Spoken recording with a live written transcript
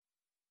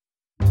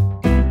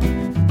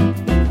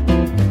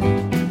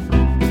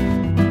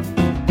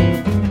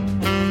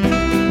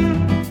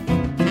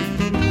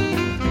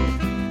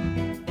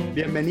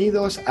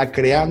Bienvenidos a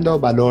Creando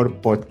Valor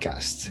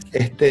Podcast.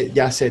 Este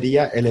ya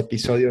sería el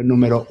episodio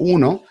número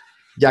 1,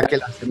 ya que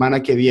la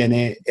semana que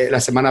viene, la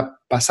semana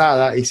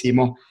pasada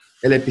hicimos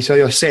el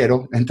episodio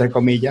 0, entre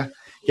comillas,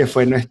 que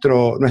fue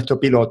nuestro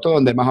piloto,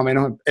 donde más o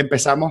menos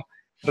empezamos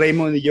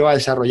Raymond y yo a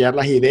desarrollar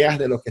las ideas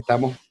de lo que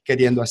estamos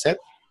queriendo hacer.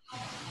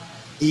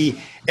 Y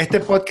este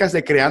podcast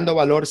de Creando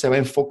Valor se va a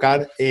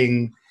enfocar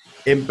en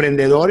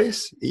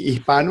emprendedores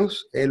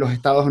hispanos en los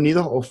Estados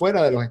Unidos o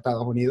fuera de los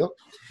Estados Unidos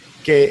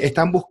que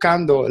están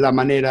buscando la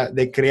manera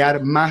de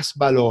crear más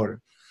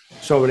valor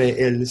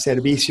sobre el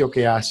servicio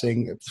que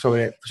hacen,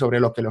 sobre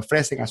lo que le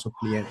ofrecen a sus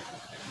clientes.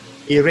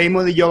 Y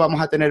Raymond y yo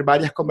vamos a tener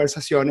varias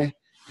conversaciones,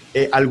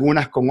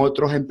 algunas con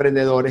otros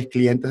emprendedores,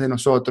 clientes de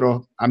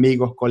nosotros,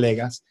 amigos,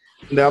 colegas,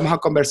 donde vamos a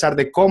conversar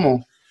de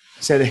cómo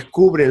se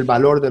descubre el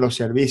valor de los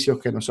servicios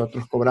que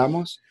nosotros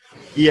cobramos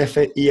y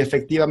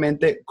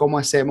efectivamente cómo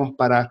hacemos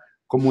para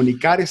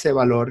comunicar ese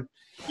valor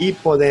y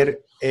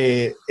poder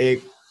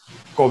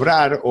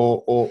cobrar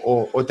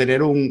o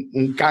tener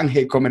un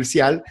canje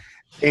comercial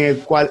en el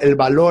cual el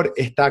valor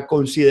está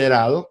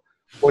considerado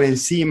por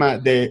encima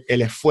del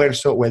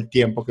esfuerzo o el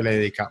tiempo que le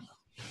dedicamos.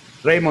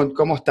 Raymond,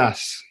 ¿cómo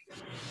estás?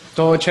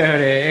 Todo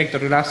chévere,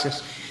 Héctor,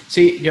 gracias.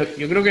 Sí, yo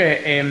creo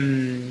que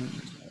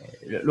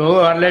luego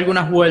de darle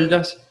algunas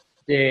vueltas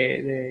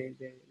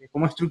de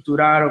cómo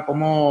estructurar o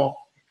cómo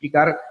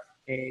explicar,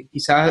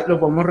 quizás lo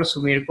podemos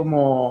resumir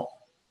como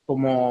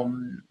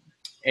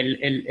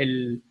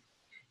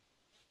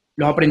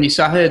los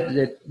aprendizajes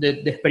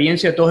de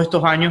experiencia de todos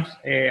estos años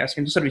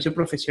haciendo servicios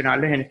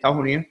profesionales en Estados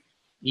Unidos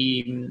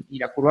y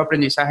la curva de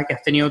aprendizaje que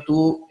has tenido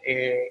tú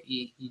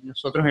y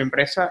nosotros en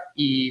empresa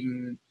y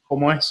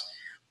cómo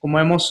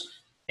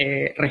hemos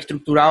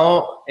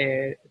reestructurado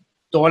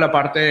toda la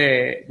parte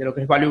de lo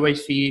que es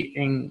Value-Based Fee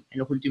en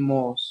los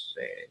últimos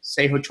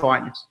 6-8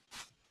 años,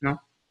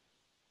 ¿no?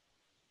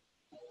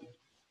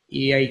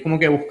 Y ahí como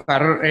que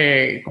buscar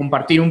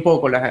compartir un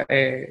poco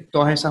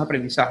todas esas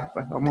aprendizajes,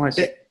 pues vamos a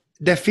decir.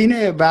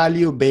 Define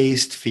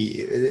Value-Based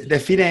Fee.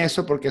 Define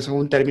eso porque eso es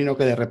un término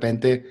que de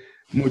repente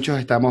muchos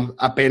estamos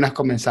apenas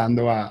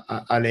comenzando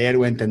a leer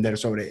o a entender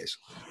sobre eso.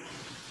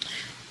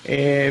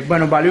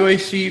 Bueno,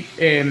 Value-Based Fee,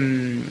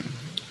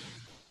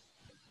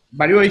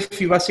 Value-Based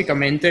Fee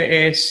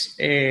básicamente es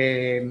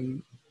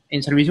en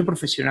servicios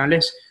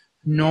profesionales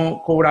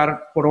no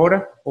cobrar por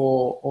hora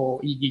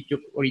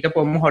ahorita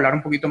podemos hablar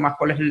un poquito más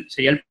cuál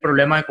sería el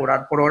problema de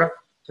cobrar por hora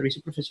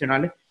servicios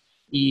profesionales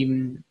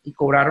y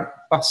cobrar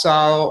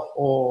basado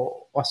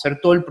o hacer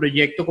todo el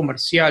proyecto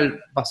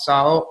comercial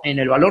basado en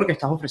el valor que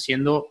estás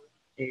ofreciendo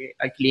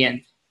al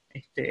cliente.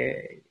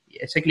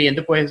 Ese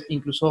cliente puedes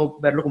incluso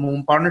verlo como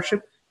un partnership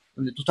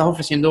donde tú estás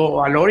ofreciendo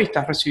valor y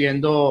estás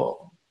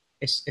recibiendo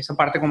esa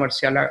parte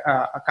comercial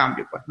a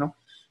cambio, pues, ¿no?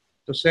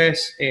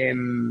 Entonces,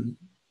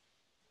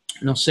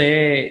 no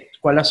sé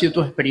cuál ha sido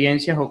tus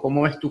experiencias o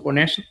cómo ves tú con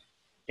eso.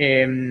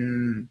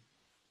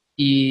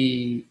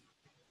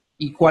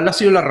 Y cuál ha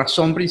sido la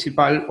razón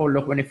principal o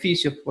los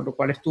beneficios por los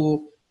cuales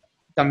tú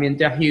también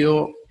te has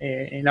ido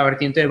en la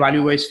vertiente de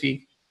Value-Based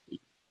Fee.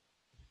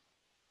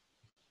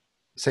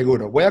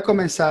 Seguro. Voy a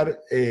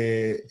comenzar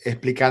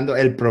explicando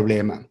el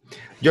problema.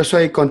 Yo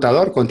soy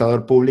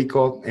contador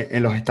público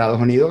en los Estados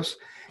Unidos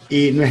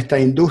y nuestra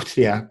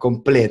industria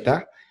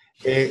completa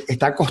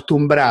está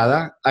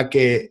acostumbrada a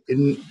que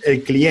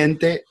el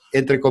cliente,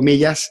 entre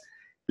comillas,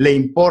 le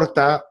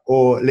importa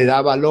o le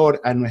da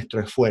valor a nuestro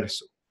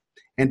esfuerzo.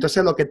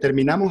 Entonces, lo que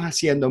terminamos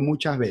haciendo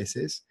muchas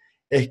veces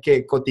es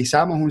que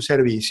cotizamos un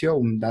servicio,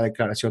 una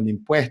declaración de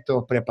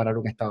impuestos, preparar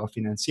un estado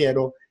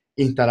financiero,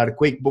 instalar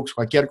QuickBooks,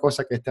 cualquier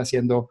cosa que esté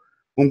haciendo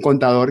un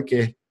contador, que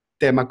es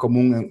tema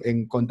común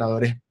en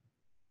contadores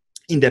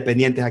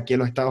independientes aquí en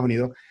los Estados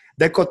Unidos,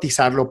 de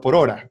cotizarlo por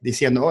hora,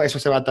 diciendo, oh, eso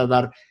se va a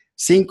tardar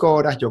 5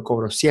 horas, yo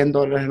cobro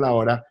 $100 la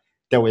hora,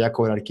 te voy a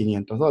cobrar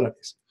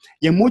 $500.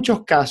 Y en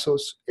muchos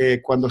casos,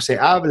 cuando se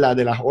habla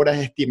de las horas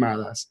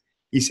estimadas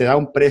y se da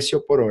un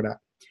precio por hora,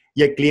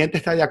 y el cliente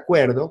está de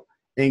acuerdo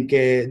en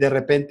que de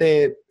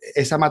repente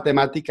esa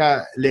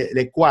matemática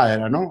le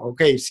cuadra, ¿no?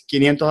 Ok,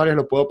 $500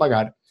 lo puedo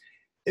pagar.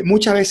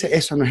 Muchas veces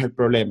eso no es el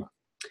problema.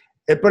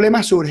 El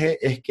problema surge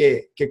es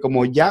que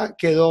como ya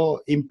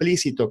quedó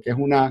implícito que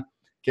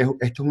esto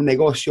es un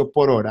negocio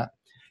por hora,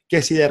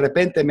 que si de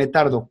repente me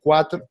tardo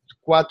 4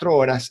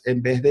 horas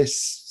en vez de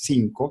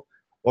 5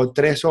 o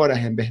 3 horas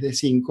en vez de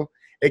 5,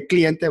 el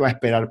cliente va a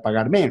esperar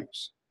pagar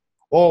menos.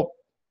 O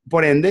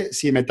por ende,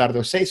 si me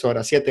tardo 6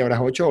 horas, 7 horas,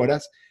 8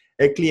 horas,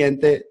 el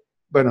cliente,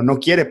 bueno, no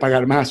quiere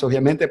pagar más,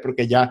 obviamente,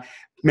 porque ya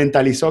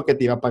mentalizó que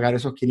te iba a pagar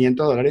esos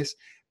 $500,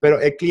 pero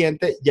el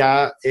cliente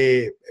ya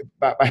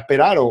va a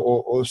esperar,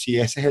 o si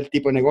ese es el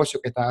tipo de negocio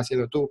que estás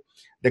haciendo tú,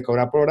 de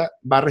cobrar por hora,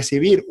 va a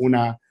recibir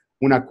una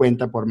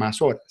cuenta por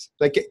más horas.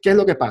 Entonces, ¿qué es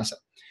lo que pasa?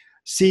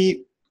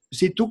 Si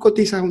tú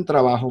cotizas un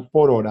trabajo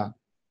por hora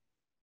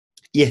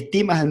y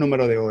estimas el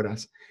número de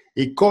horas,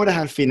 y cobras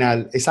al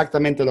final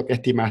exactamente lo que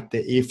estimaste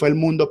y fue el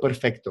mundo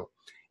perfecto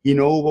y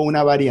no hubo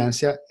una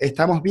variancia,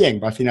 estamos bien.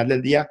 Al final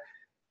del día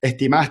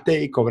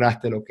estimaste y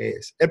cobraste lo que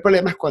es. El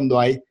problema es cuando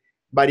hay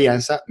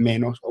varianza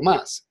menos o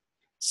más.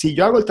 Si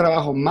yo hago el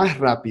trabajo más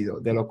rápido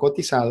de lo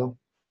cotizado,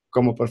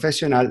 como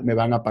profesional me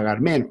van a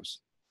pagar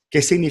menos.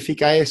 ¿Qué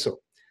significa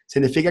eso?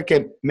 Significa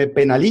que me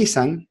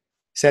penalizan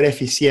ser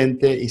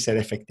eficiente y ser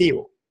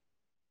efectivo.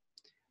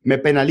 Me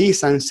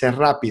penalizan ser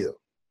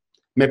rápido.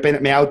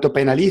 Me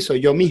autopenalizo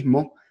yo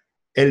mismo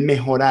el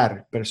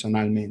mejorar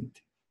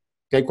personalmente.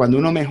 ¿Okay? Cuando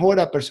uno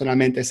mejora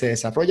personalmente, se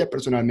desarrolla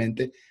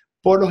personalmente,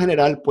 por lo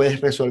general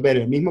puedes resolver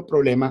el mismo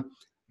problema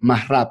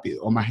más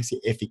rápido o más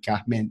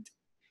eficazmente.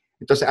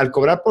 Entonces, al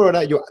cobrar por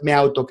hora, yo me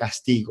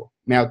autocastigo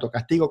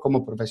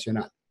como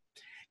profesional.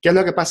 ¿Qué es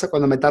lo que pasa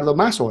cuando me tardo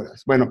más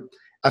horas? Bueno,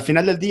 al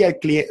final del día,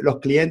 los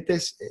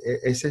clientes,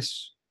 ese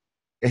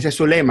es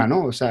su lema,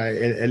 ¿no? O sea,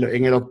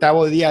 en el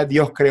octavo día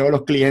Dios creó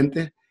los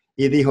clientes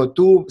y dijo,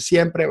 tú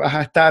siempre vas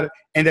a estar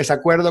en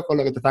desacuerdo con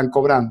lo que te están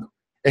cobrando.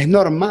 Es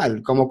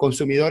normal, como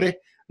consumidores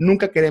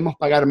nunca queremos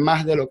pagar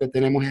más de lo que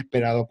tenemos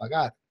esperado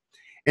pagar.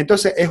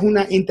 Entonces, es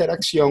una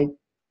interacción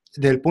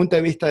desde el punto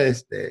de vista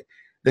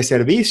de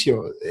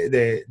servicio,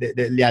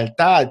 de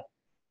lealtad,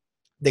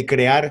 de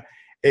crear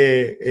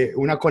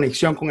una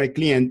conexión con el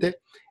cliente.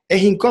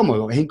 Es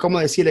incómodo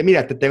decirle,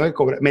 mira, te tengo que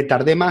cobrar, me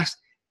tardé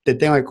más, te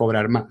tengo que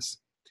cobrar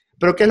más.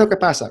 Pero ¿qué es lo que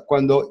pasa?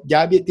 Cuando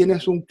ya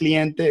tienes un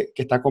cliente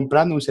que está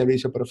comprando un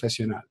servicio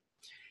profesional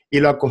y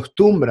lo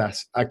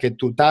acostumbras a que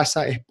tu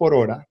tasa es por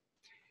hora,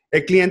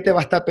 el cliente va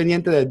a estar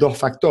pendiente de dos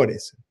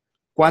factores: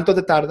 cuánto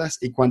te tardas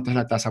y cuánto es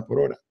la tasa por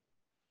hora.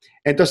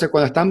 Entonces,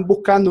 cuando están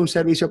buscando un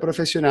servicio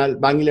profesional,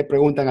 van y le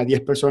preguntan a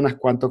 10 personas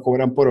cuánto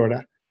cobran por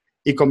hora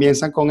y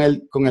comienzan con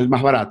el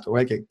más barato,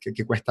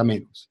 que cuesta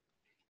menos.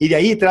 Y de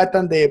ahí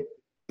tratan de,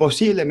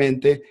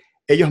 posiblemente,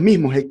 ellos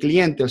mismos, el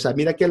cliente, o sea,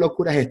 mira qué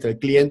locura es esto, el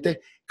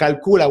cliente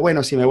calcula,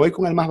 bueno, si me voy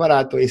con el más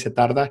barato y se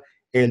tarda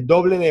el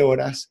doble de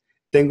horas,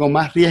 tengo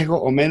más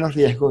riesgo o menos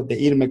riesgo de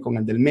irme con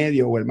el del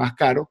medio o el más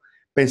caro,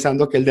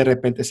 pensando que él de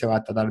repente se va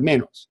a tardar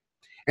menos.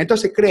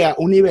 Entonces crea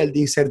un nivel de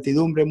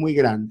incertidumbre muy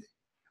grande,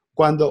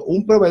 cuando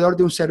un proveedor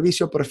de un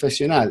servicio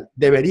profesional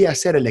debería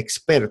ser el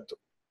experto,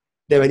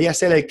 debería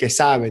ser el que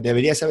sabe,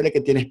 debería saber el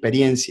que tiene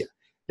experiencia,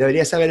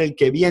 debería saber el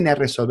que viene a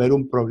resolver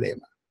un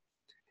problema.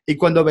 Y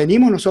cuando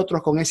venimos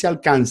nosotros con ese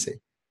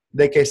alcance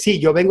de que sí,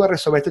 yo vengo a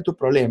resolverte tu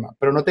problema,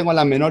 pero no tengo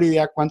la menor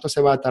idea cuánto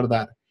se va a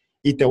tardar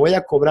y te voy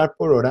a cobrar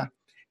por hora,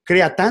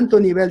 crea tanto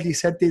nivel de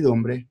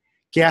incertidumbre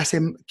que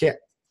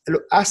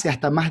lo hace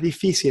hasta más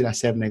difícil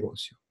hacer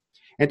negocio.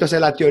 Entonces,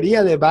 la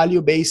teoría de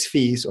value-based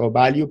fees o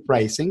value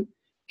pricing,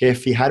 que es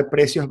fijar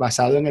precios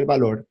basados en el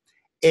valor,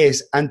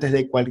 es antes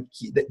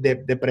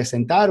de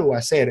presentar o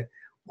hacer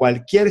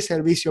cualquier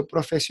servicio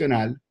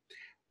profesional,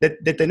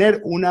 de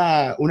tener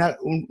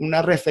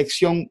una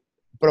reflexión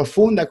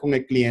profunda con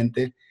el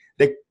cliente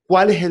de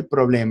cuál es el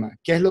problema,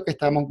 qué es lo que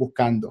estamos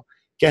buscando,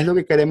 qué es lo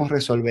que queremos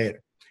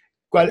resolver,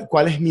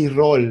 cuál es mi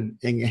rol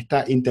en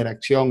esta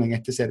interacción, en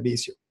este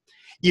servicio.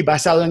 Y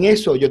basado en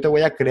eso, yo te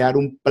voy a crear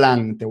un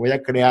plan, te voy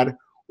a crear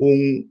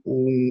un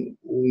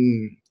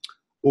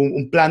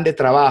plan de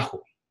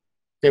trabajo,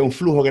 un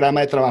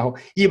flujograma de trabajo.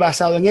 Y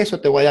basado en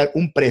eso, te voy a dar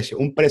un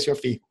precio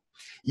fijo.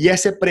 Y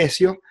ese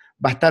precio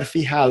va a estar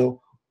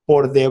fijado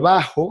por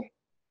debajo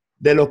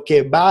de lo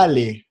que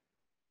vale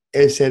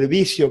el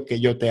servicio que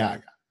yo te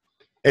haga.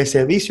 El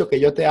servicio que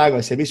yo te haga,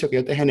 el servicio que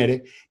yo te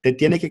genere, te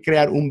tiene que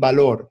crear un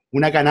valor,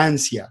 una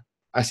ganancia.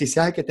 Así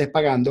sea el que estés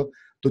pagando,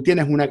 tú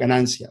tienes una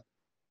ganancia.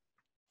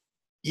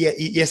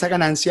 Y esa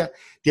ganancia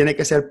tiene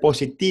que ser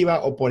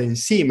positiva o por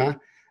encima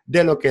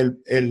de lo que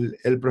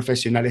el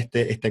profesional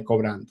esté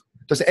cobrando.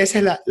 Entonces, esa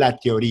es la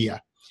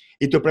teoría.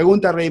 Y tu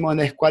pregunta,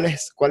 Raymond, es ¿cuál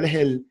es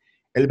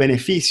el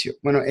beneficio?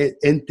 Bueno,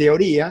 en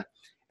teoría,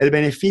 el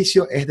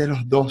beneficio es de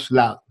los dos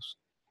lados.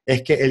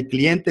 Es que el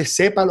cliente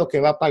sepa lo que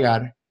va a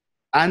pagar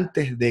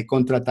antes de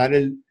contratar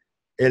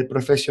el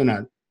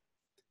profesional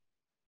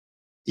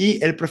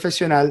y el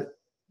profesional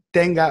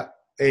tenga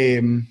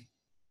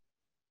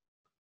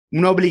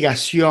una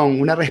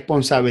obligación, una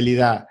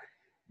responsabilidad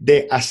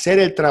de hacer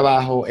el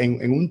trabajo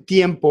en un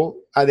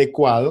tiempo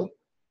adecuado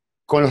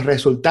con los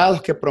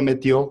resultados que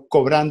prometió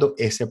cobrando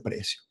ese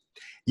precio.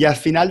 Y al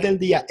final del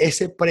día,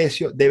 ese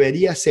precio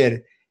debería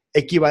ser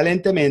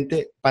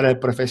equivalentemente para el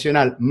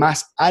profesional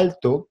más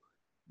alto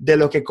de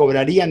lo que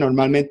cobraría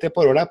normalmente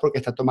por hora porque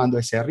está tomando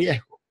ese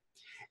riesgo.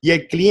 Y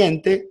el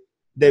cliente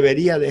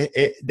debería de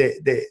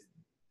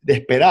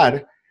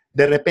esperar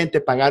de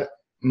repente pagar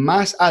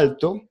más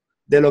alto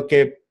de lo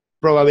que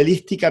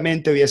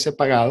probabilísticamente hubiese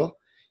pagado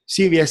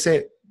si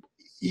hubiese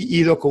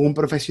ido con un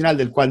profesional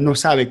del cual no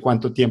sabe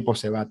cuánto tiempo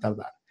se va a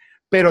tardar.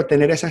 Pero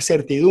tener esa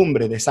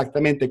certidumbre de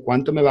exactamente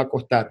cuánto me va a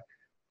costar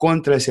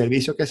contra el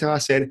servicio que se va a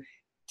hacer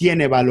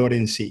tiene valor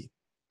en sí.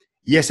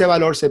 Y ese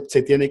valor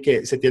se tiene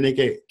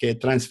que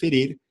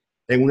transferir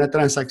en una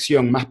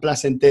transacción más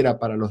placentera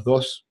para los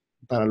dos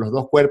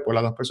cuerpos,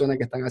 las dos personas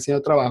que están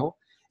haciendo trabajo,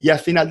 y al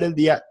final del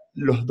día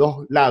los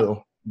dos lados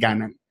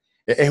ganan.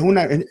 Es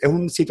una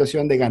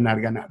situación de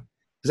ganar-ganar.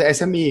 O sea,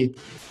 esa es mi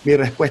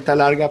respuesta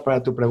larga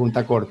para tu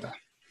pregunta corta.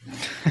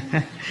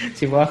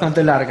 Sí, fue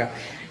bastante larga.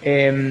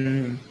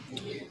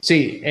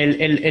 Sí,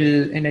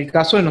 en el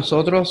caso de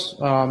nosotros,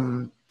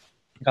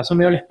 el caso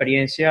mío, la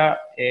experiencia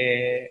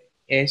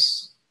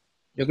es,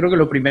 yo creo que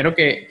lo primero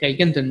que hay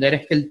que entender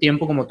es que el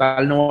tiempo como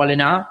tal no vale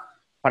nada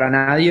para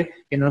nadie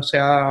que no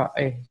sea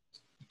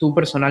tú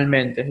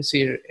personalmente. Es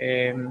decir,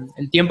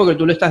 el tiempo que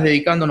tú le estás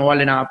dedicando no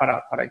vale nada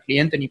para el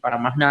cliente ni para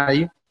más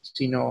nadie,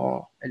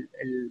 sino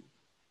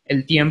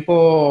el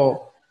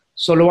tiempo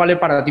solo vale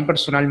para ti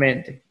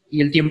personalmente. Y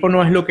el tiempo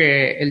no es lo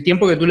que, el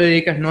tiempo que tú le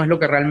dedicas no es lo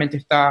que realmente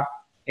está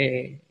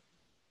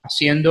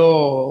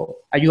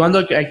ayudando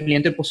al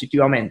cliente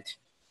positivamente.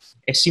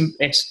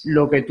 Es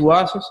lo que tú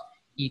haces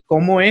y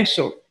cómo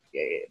eso,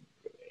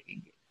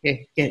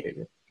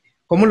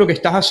 cómo lo que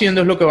estás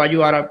haciendo es lo que va a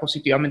ayudar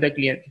positivamente al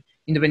cliente.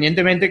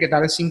 Independientemente que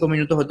tarde 5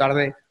 minutos o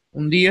tarde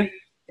un día,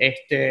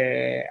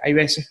 hay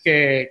veces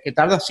que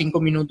tardas 5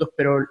 minutos,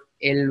 pero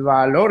el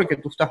valor que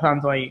tú estás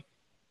dando ahí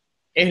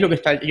es lo que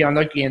está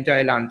llevando al cliente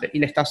adelante y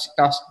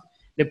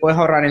le puedes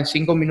ahorrar en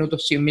 5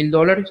 minutos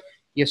 $100,000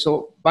 y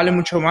eso vale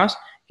mucho más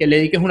que le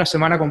dediques una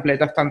semana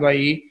completa estando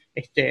ahí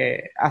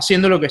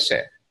haciendo lo que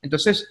sea.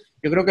 Entonces,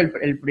 yo creo que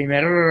el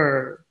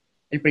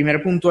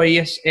primer punto ahí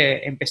es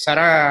empezar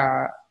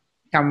a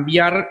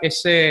cambiar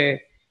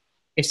ese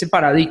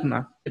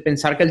paradigma de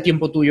pensar que el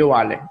tiempo tuyo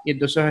vale. Y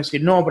entonces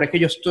decir, no, pero es que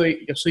yo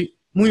soy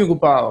muy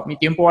ocupado, mi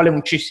tiempo vale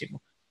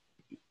muchísimo.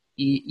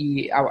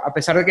 Y a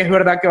pesar de que es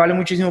verdad que vale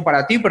muchísimo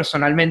para ti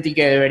personalmente y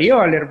que debería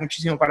valer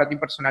muchísimo para ti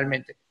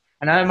personalmente,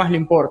 a nada más le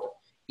importa.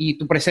 Y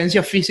tu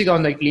presencia física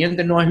donde el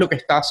cliente no es lo que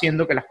está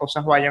haciendo que las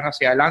cosas vayan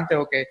hacia adelante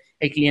o que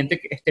el cliente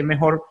esté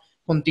mejor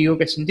contigo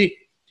que sin ti.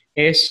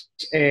 Es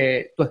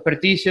tu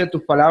experticia,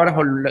 tus palabras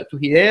o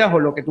tus ideas o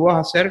lo que tú vas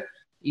a hacer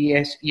y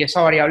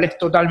esa variable es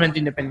totalmente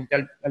independiente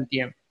al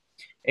tiempo.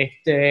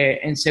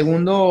 En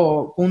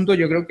segundo punto,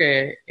 yo creo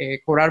que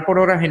cobrar por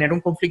hora genera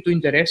un conflicto de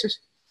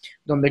intereses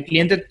donde el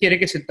cliente quiere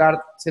que se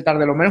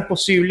tarde lo menos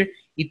posible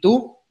y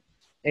tú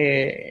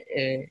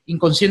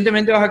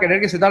inconscientemente vas a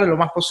querer que se tarde lo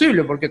más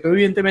posible porque tú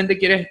evidentemente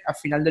quieres al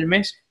final del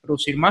mes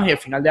producir más y al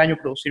final de año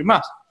producir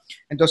más.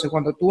 Entonces,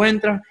 cuando tú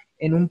entras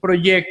en un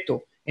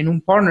proyecto, en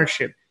un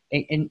partnership,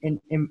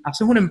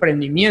 haces un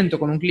emprendimiento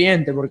con un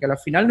cliente, porque al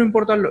final no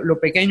importa lo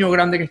pequeño o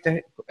grande que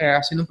estés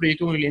haciendo un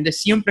proyecto con un cliente,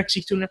 siempre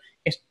existe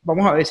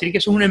vamos a decir que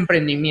eso es un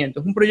emprendimiento,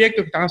 es un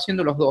proyecto que están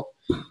haciendo los dos,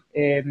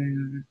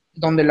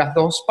 donde las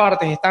dos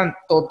partes están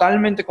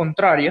totalmente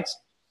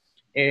contrarias,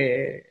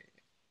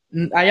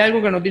 hay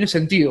algo que no tiene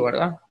sentido,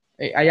 ¿verdad?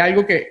 Hay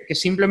algo que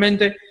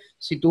simplemente,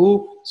 si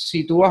tú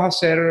vas a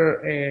hacer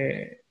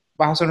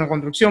una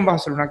construcción, vas a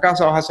hacer una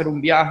casa, vas a hacer un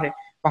viaje,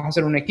 vas a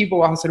hacer un equipo,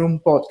 vas a hacer un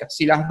podcast.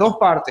 Si las dos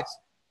partes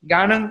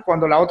ganan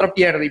cuando la otra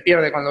pierde y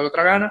pierde cuando la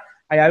otra gana,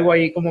 hay algo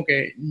ahí como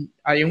que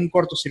hay un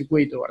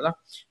cortocircuito, ¿verdad?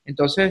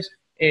 Entonces,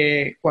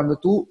 cuando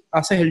tú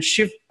haces el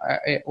shift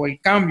o el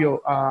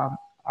cambio a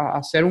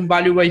hacer un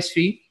value-based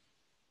fee,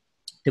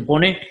 te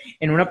pone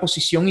en una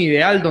posición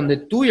ideal donde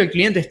tú y el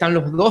cliente están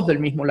los dos del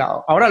mismo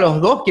lado. Ahora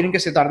los dos quieren que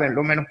se tarden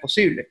lo menos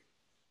posible.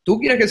 Tú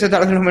quieres que se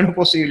tarde lo menos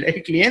posible,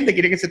 el cliente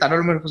quiere que se tarde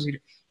lo menos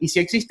posible. Y si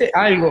existe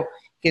algo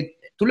que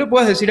tú le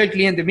puedes decir al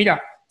cliente, mira,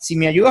 si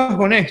me ayudas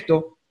con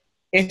esto,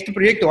 este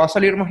proyecto va a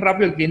salir más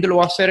rápido, el cliente lo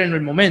va a hacer en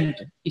el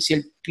momento. Y si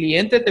el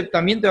cliente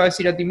también te va a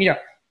decir a ti, mira,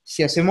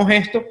 si hacemos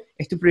esto,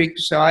 este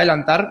proyecto se va a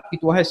adelantar y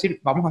tú vas a decir,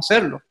 vamos a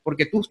hacerlo,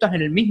 porque tú estás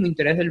en el mismo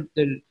interés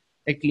del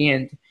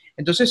cliente.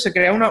 Entonces se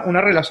crea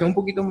una relación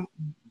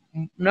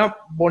una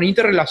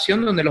bonita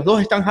relación donde los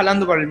dos están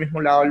jalando para el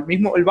mismo lado.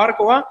 El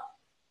barco va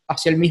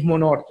hacia el mismo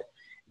norte.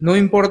 No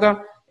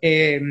importa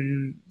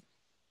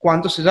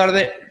cuánto se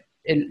tarde,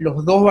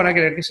 los dos van a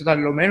querer que se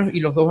tarde lo menos y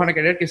los dos van a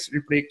querer que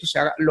el proyecto se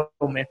haga lo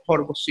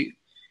mejor posible.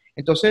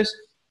 Entonces,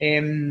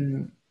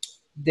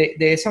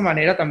 de esa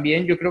manera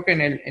también yo creo que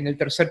en el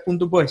tercer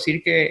punto puedo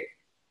decir que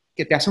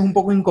te haces un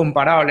poco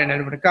incomparable en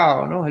el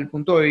mercado, ¿no? Desde el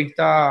punto de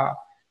vista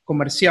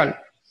comercial.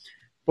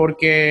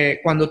 Porque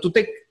cuando tú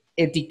te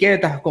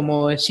etiquetas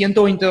como de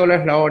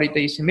 $120 la hora y te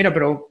dicen, mira,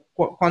 pero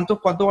 ¿cuánto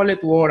vale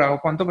tu hora?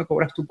 ¿O cuánto me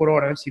cobras tú por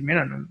hora? Decir,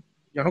 mira, no,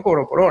 yo no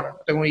cobro por hora, no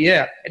tengo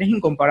idea, eres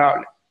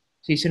incomparable.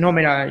 Si dices, no,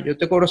 mira, yo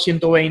te cobro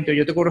 120 o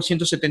yo te cobro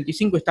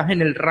 175, estás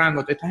en el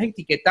rango, te estás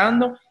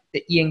etiquetando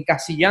y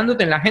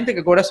encasillándote en la gente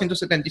que cobra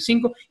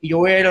 175 y yo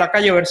voy a ir a la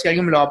calle a ver si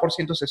alguien me lo da por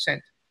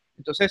 160.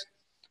 Entonces,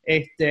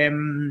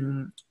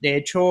 de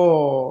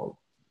hecho,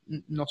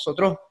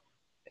 nosotros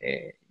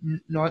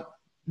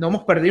no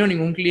hemos perdido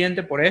ningún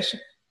cliente por eso,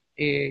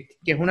 que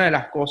es una de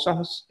las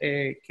cosas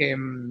que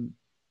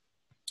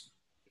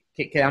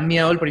dan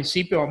miedo al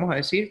principio, vamos a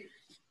decir.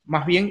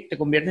 Más bien te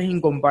conviertes en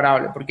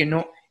incomparable, porque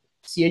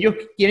si ellos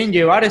quieren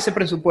llevar ese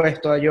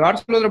presupuesto, a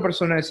llevárselo a otra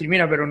persona, a decir,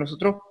 mira, pero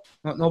nosotros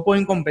no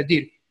pueden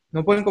competir.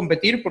 No pueden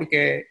competir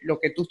porque lo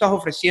que tú estás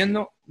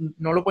ofreciendo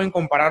no lo pueden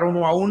comparar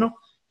uno a uno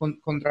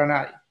contra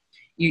nadie.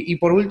 Y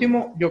por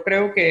último, yo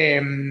creo que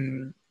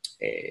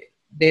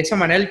de esa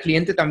manera el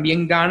cliente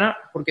también gana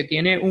porque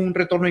tiene un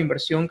retorno de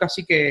inversión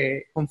casi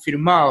que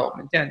confirmado,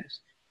 ¿me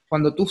entiendes?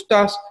 Cuando tú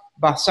estás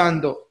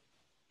basando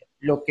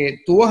lo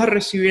que tú vas a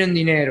recibir en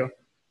dinero,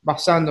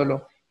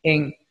 basándolo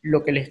en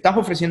lo que le estás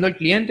ofreciendo al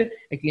cliente,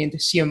 el cliente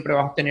siempre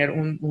va a tener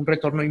un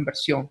retorno de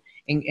inversión.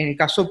 En el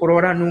caso por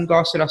hora nunca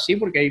va a ser así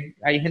porque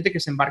hay gente que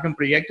se embarca en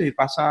proyectos y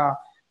pasa,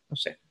 no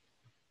sé,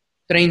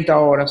 30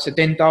 horas,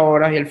 70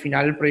 horas y al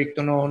final el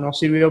proyecto no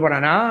sirvió para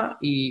nada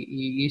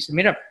y dice,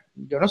 mira,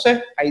 yo no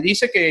sé, ahí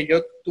dice que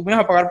tú me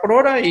vas a pagar por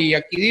hora y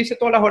aquí dice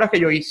todas las horas que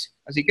yo hice,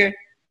 así que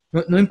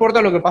no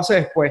importa lo que pase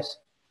después.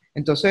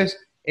 Entonces,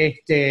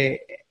 ese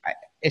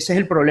es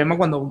el problema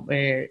cuando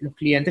los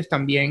clientes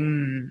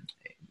también,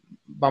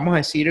 vamos a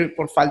decir,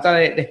 por falta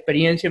de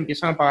experiencia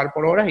empiezan a pagar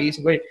por horas y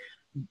dicen, oye,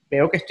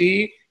 veo que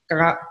estoy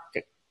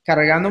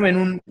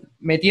cargándome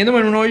metiéndome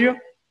en un hoyo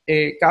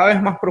cada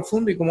vez más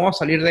profundo y cómo va a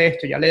salir de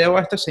esto. Ya le debo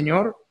a este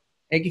señor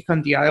X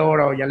cantidad de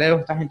horas o ya le debo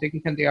a esta gente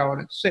X cantidad de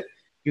horas. Entonces,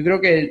 yo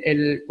creo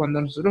que cuando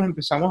nosotros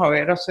empezamos a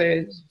ver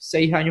hace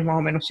 6 años, más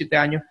o menos 7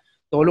 años,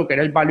 todo lo que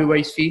era el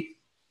value-based fee,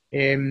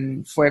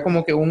 fue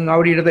como que un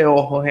abrir de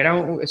ojos.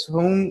 Eso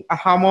fue un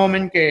aha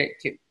moment que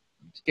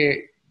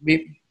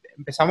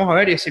empezamos a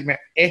ver y decirme,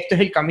 este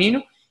es el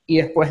camino y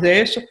después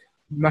de eso,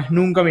 más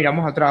nunca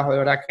miramos atrás. De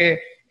verdad que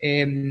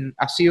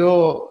ha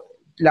sido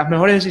las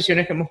mejores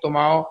decisiones que hemos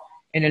tomado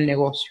en el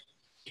negocio.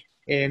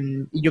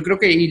 Y yo creo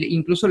que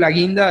incluso la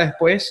guinda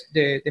después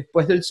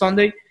del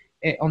Sunday,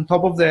 on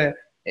top of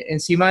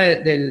encima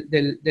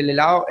del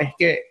helado, es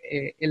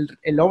que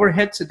el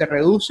overhead se te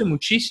reduce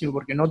muchísimo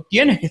porque no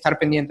tienes que estar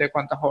pendiente de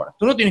cuántas horas.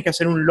 Tú no tienes que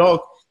hacer un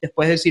log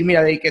después de decir,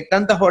 mira, dediqué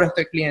tantas horas a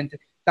este cliente,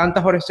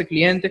 tantas horas a este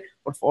cliente,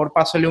 por favor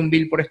pásale un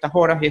bill por estas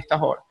horas y estas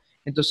horas.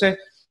 Entonces,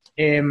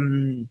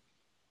 en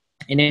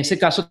ese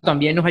caso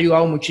también nos ha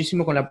ayudado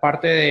muchísimo con la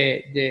parte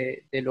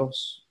de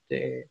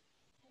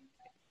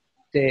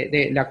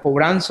la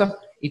cobranza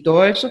y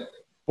todo eso,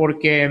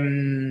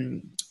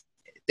 porque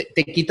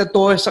te quita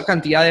toda esa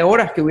cantidad de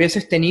horas que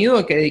hubieses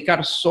tenido que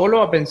dedicar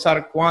solo a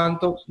pensar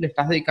cuánto le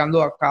estás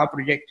dedicando a cada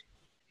proyecto.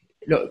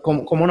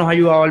 ¿Cómo nos ha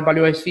ayudado el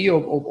Value Based Fee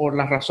o por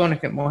las razones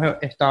que hemos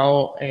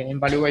estado en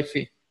Value Based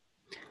Fee?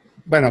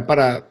 Bueno,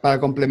 para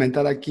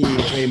complementar aquí,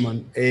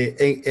 Raymond,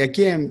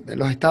 aquí en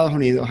los Estados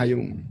Unidos hay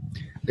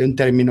un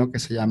término que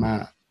se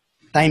llama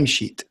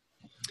timesheet.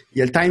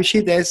 Y el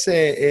timesheet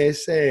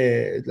es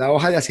la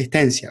hoja de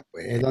asistencia,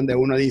 pues, es donde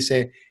uno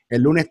dice,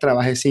 el lunes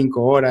trabajé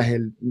 5 horas,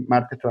 el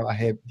martes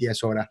trabajé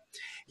 10 horas.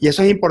 Y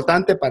eso es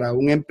importante para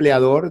un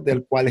empleador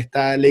del cual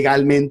está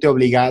legalmente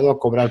obligado a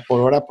cobrar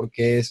por hora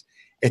porque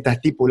está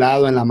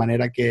estipulado en la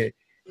manera que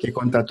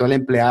contrató el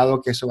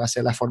empleado, que eso va a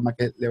ser la forma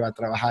que le va a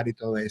trabajar y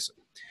todo eso.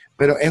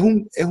 Pero es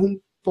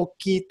un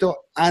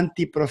poquito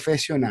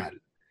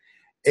antiprofesional.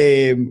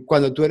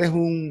 Cuando tú eres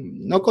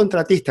no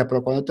contratista,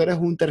 pero cuando tú eres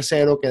un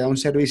tercero que da un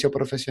servicio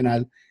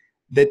profesional,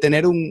 de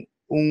tener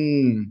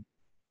una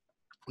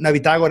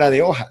bitácora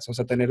de hojas, o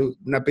sea, tener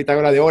una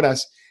bitácora de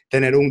horas,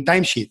 tener un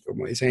timesheet,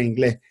 como dicen en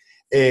inglés,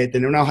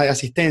 tener una hoja de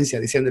asistencia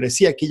diciéndole,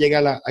 sí, aquí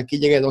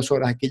llegué 2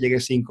 horas, aquí llegué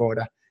 5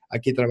 horas,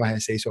 aquí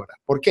trabajé 6 horas.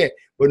 ¿Por qué?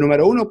 Pues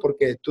número uno,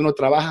 porque tú no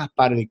trabajas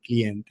para el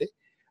cliente,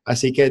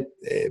 así que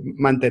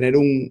mantener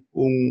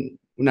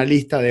una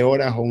lista de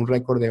horas o un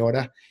récord de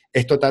horas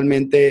es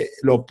totalmente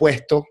lo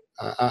opuesto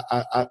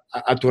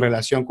a tu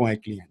relación con el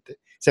cliente.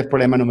 Ese es el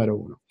problema número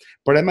uno.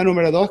 Problema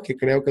número dos, que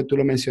creo que tú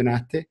lo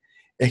mencionaste,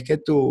 es que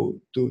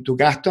tu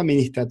gasto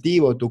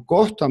administrativo, tu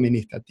costo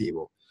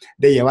administrativo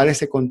de llevar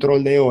ese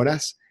control de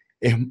horas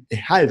es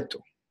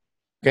alto.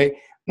 ¿Okay?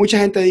 Mucha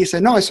gente dice,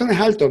 no, eso no es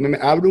alto,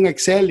 abro un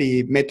Excel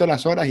y meto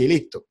las horas y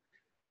listo.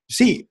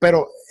 Sí,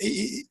 pero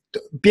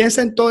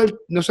piensa en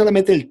no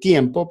solamente el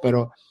tiempo,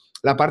 pero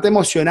la parte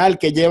emocional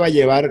que lleva a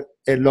llevar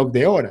el log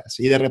de horas.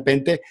 Y de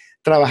repente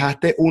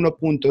trabajaste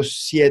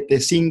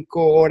 1.75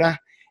 horas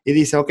y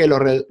dices, ok, lo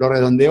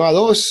redondeo a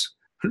 2,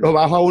 lo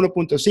bajo a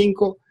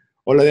 1.5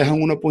 o lo dejo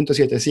en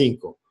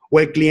 1.75. O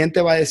el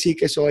cliente va a decir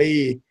que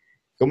soy,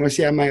 ¿cómo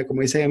se llama?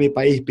 Como dicen en mi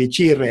país,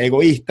 pichirre,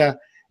 egoísta,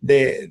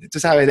 tú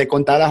sabes, de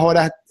contar las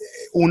horas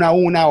una a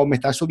una, o me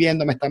está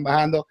subiendo, me están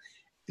bajando.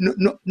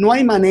 No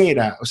hay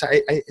manera, o sea,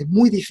 es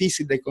muy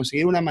difícil de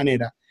conseguir una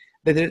manera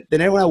de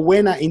tener una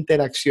buena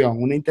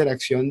interacción, una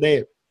interacción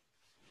de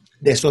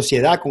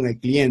sociedad con el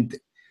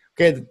cliente,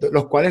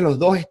 los cuales los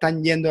dos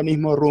están yendo al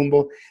mismo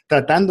rumbo,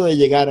 tratando de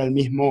llegar a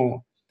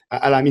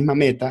la misma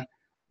meta,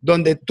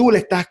 donde tú le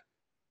estás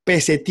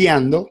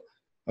peseteando,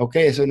 ¿ok?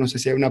 Eso no sé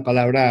si es una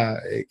palabra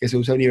que se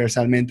usa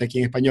universalmente aquí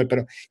en español,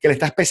 pero que le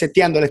estás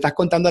peseteando, le estás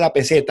contando la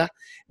peseta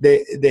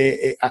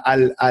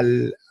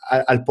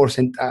al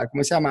porcentaje,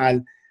 ¿cómo se llama?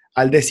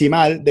 Al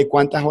decimal de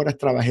cuántas horas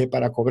trabajé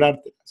para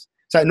cobrártelas.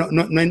 O sea,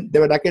 de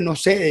verdad que no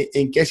sé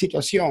en qué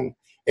situación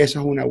eso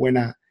es una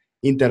buena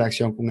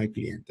interacción con el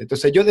cliente.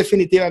 Entonces, yo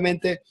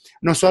definitivamente,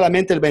 no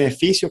solamente el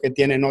beneficio que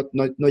tiene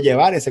no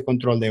llevar ese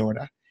control de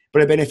horas,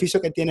 pero el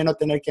beneficio que tiene no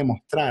tener que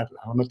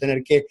mostrarlas o no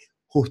tener que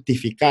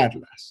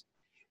justificarlas.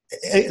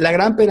 La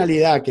gran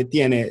penalidad que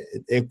tiene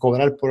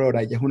cobrar por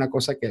hora, y es una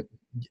cosa que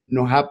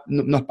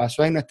nos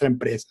pasó en nuestra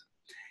empresa,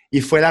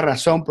 y fue la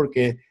razón por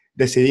que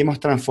decidimos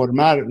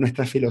transformar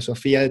nuestra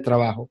filosofía de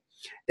trabajo,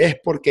 es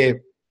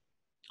porque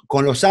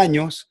con los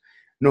años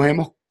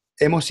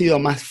hemos sido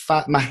más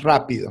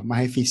rápidos,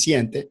 más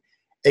eficientes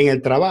en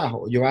el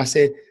trabajo. Yo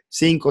hace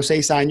 5 o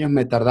 6 años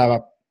me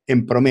tardaba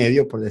en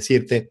promedio, por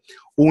decirte,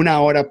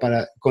 una hora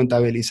para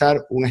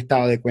contabilizar un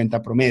estado de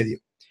cuenta promedio.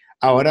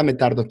 Ahora me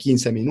tardo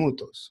 15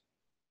 minutos.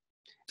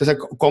 Entonces,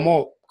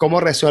 ¿cómo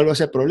resuelvo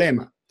ese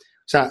problema?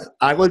 O sea,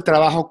 hago el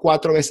trabajo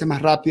 4 veces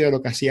más rápido de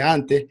lo que hacía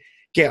antes,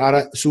 que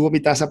ahora subo mi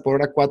tasa por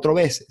hora 4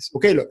 veces.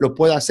 Ok, lo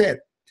puedo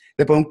hacer.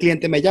 Después un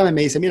cliente me llama y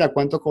me dice, mira,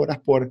 ¿cuánto cobras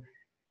por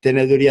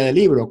teneduría de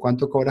libro?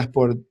 ¿Cuánto cobras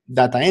por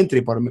data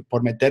entry,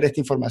 por meter esta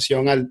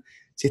información al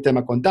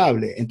sistema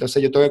contable?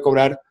 Entonces yo tengo que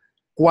cobrar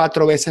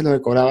 4 veces lo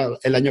que cobraba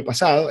el año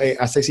pasado,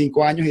 hace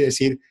 5 años, y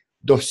decir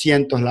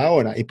 200 la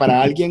hora. Y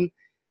para alguien,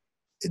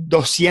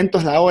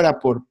 200 la hora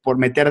por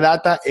meter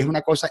data es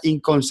una cosa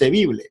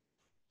inconcebible.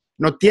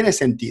 No tiene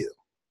sentido.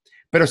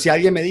 Pero si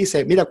alguien me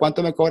dice, mira,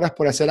 ¿cuánto me cobras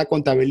por hacer la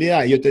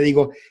contabilidad? Y yo te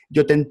digo,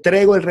 yo te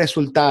entrego el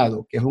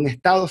resultado, que es un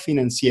estado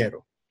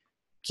financiero,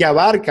 que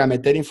abarca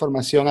meter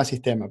información al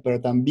sistema,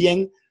 pero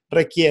también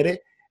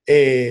requiere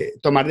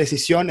tomar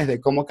decisiones de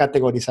cómo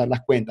categorizar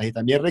las cuentas, y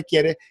también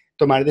requiere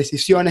tomar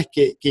decisiones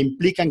que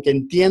implican que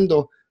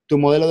entiendo tu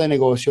modelo de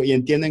negocio y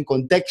entiendo en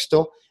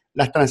contexto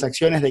las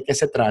transacciones, de qué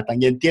se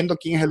tratan, y entiendo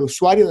quién es el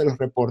usuario de los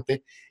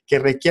reportes, que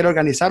requiere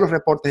organizar los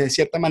reportes de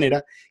cierta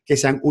manera que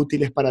sean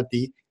útiles para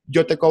ti.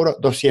 Yo te cobro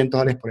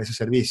 $200 por ese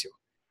servicio.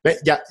 ¿Ve?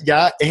 Ya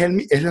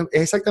es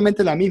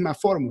exactamente la misma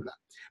fórmula,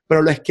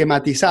 pero lo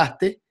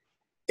esquematizaste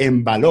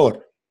en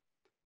valor,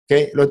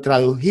 ¿okay? Lo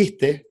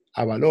tradujiste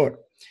a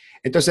valor.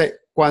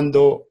 Entonces,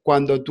 cuando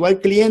tú al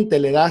cliente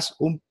le das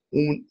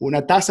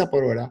una tasa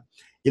por hora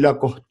y lo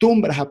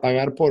acostumbras a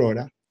pagar por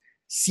hora,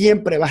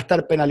 siempre va a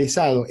estar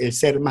penalizado el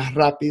ser más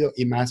rápido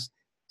y más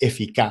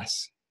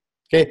eficaz.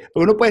 ¿Okay?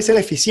 Porque uno puede ser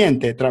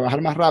eficiente,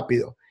 trabajar más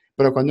rápido,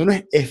 pero cuando uno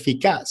es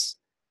eficaz,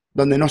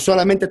 donde no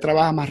solamente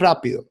trabajas más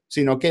rápido,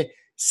 sino que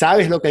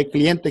sabes lo que el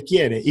cliente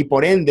quiere y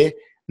por ende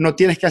no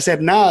tienes que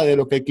hacer nada de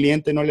lo que el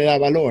cliente no le da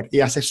valor y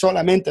haces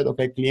solamente lo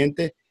que el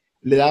cliente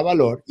le da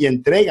valor y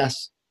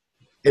entregas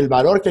el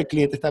valor que el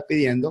cliente está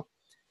pidiendo,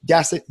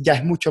 ya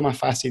es mucho más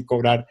fácil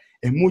cobrar,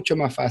 es mucho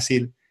más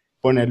fácil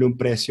ponerle un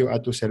precio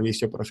a tu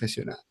servicio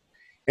profesional.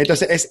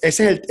 Entonces,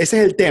 ese es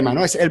el tema,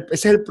 ¿no? Ese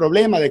es el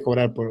problema de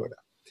cobrar por hora.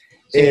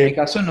 Sí, en el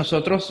caso de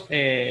nosotros,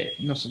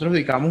 nosotros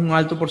dedicamos un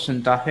alto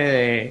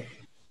porcentaje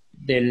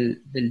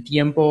del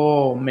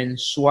tiempo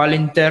mensual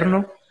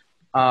interno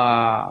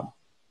a,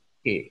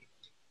 eh,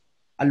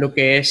 a lo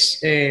que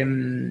es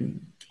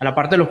a la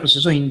parte de los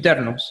procesos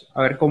internos,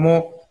 a ver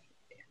cómo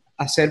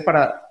hacer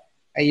para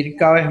ir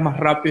cada vez más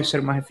rápido y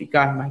ser más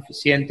eficaz, más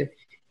eficiente.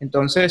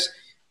 Entonces,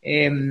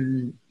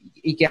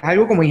 y que es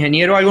algo como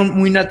ingeniero, algo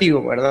muy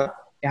nativo, ¿verdad?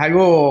 Es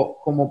algo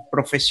como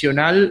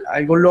profesional,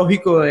 algo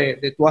lógico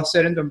de tú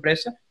hacer en tu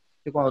empresa,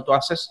 que cuando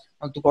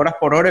tú cobras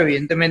por hora,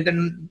 evidentemente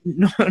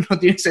no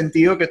tiene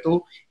sentido que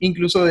tú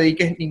incluso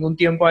dediques ningún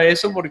tiempo a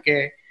eso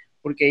porque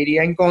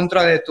iría en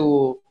contra de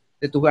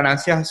tus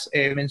ganancias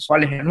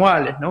mensuales y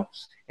anuales, ¿no?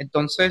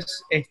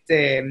 Entonces,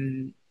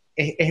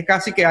 es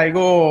casi que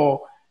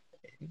algo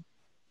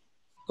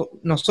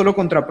no solo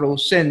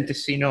contraproducente,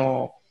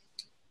 sino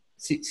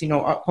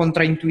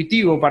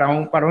contraintuitivo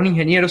para un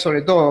ingeniero,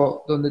 sobre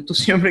todo, donde tú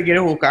siempre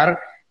quieres buscar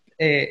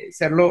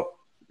serlo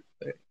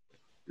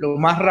lo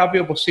más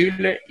rápido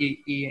posible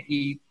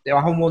y te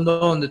vas a un mundo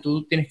donde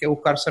tú tienes que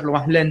buscar ser lo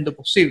más lento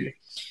posible.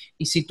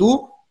 Y si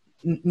tú,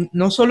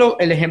 no solo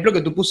el ejemplo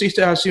que tú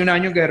pusiste hace un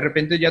año, que de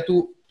repente ya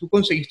tú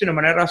conseguiste una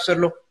manera de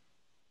hacerlo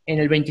en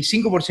el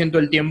 25%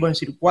 del tiempo, es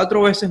decir,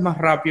 4 veces más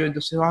rápido,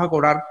 entonces vas a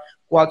cobrar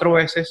 4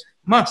 veces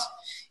más.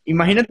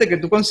 Imagínate que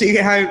tú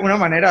consigues una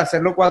manera de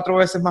hacerlo 4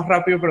 veces más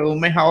rápido, pero de un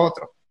mes a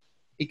otro.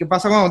 ¿Y qué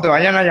pasa cuando te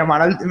vayan a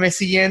llamar al mes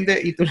siguiente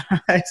y tú le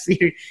vas a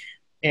decir,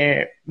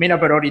 mira,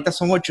 pero ahorita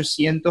son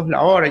 800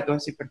 la hora? Y tú vas a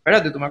decir, pero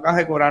espérate, tú me acabas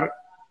de cobrar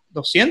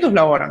 200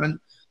 la hora. No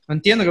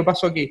entiendo qué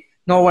pasó aquí.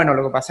 No, bueno,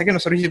 lo que pasa es que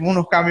nosotros hicimos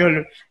unos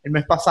cambios el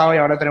mes pasado y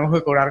ahora tenemos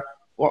que cobrar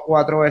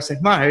 4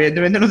 veces más.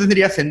 Evidentemente no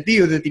tendría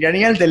sentido, te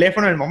tiraría el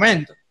teléfono en el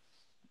momento.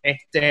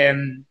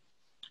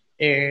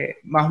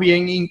 Más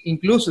bien,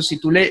 incluso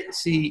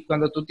si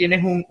cuando tú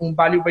tienes un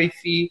value-based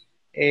fee,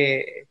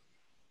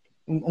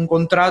 un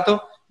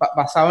contrato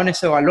basado en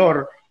ese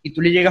valor, y tú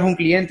le llegas a un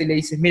cliente y le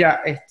dices,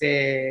 mira,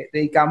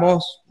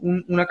 dedicamos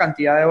una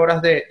cantidad de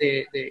horas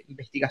de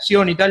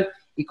investigación y tal,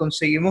 y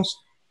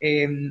conseguimos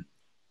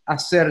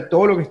hacer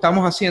todo lo que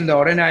estamos haciendo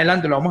ahora en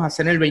adelante, lo vamos a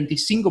hacer en el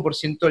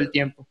 25% del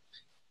tiempo.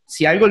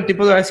 Si algo el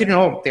tipo te va a decir,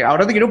 no,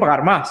 ahora te quiero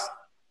pagar más,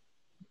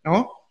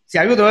 ¿no? Si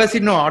algo te va a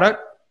decir, no, ahora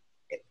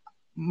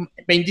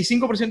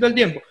 25% del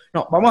tiempo,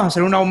 no, vamos a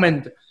hacer un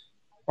aumento,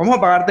 vamos a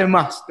pagarte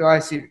más, te va a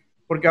decir,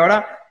 porque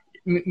ahora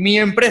mi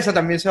empresa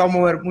también se va a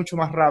mover mucho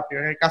más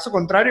rápido. En el caso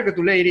contrario, que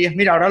tú le dirías,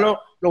 mira, ahora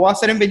lo voy a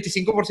hacer en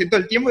 25%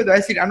 del tiempo, y te va a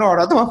decir, ah, no,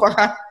 ahora te vas a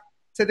pagar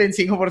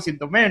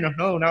 75% menos,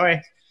 ¿no? De una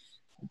vez.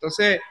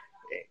 Entonces,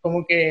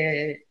 como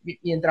que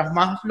mientras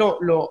más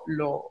lo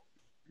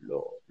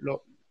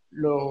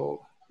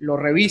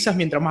revisas,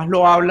 mientras más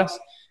lo hablas,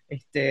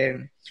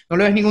 no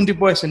le ves ningún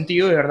tipo de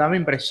sentido. De verdad me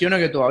impresiona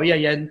que todavía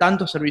haya en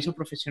tantos servicios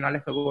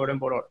profesionales que cobren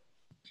por hora.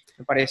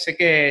 Me parece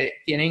que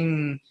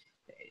tienen,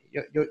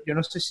 yo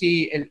no sé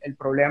si el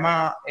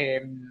problema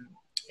es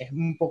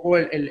un poco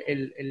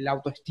el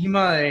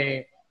autoestima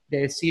de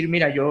de decir,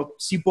 mira, yo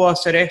sí puedo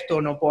hacer esto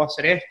o no puedo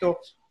hacer esto,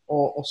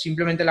 o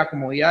simplemente la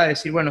comodidad de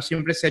decir, bueno,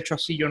 siempre se ha hecho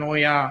así, yo no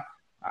voy a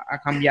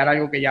cambiar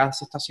algo que ya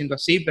se está haciendo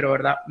así, pero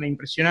verdad, me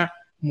impresiona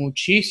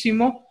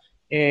muchísimo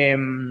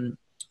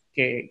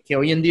que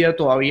hoy en día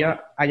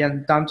todavía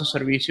hayan tantos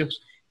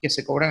servicios que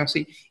se cobran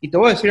así. Y te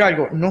voy a decir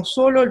algo, no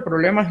solo el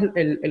problema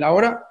es el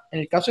ahora,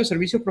 en el caso de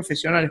servicios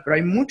profesionales, pero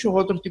hay muchos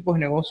otros tipos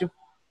de negocios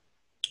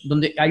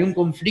donde hay un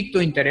conflicto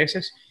de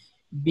intereses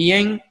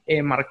bien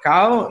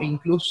marcado,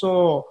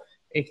 incluso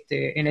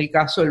en el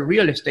caso del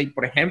real estate,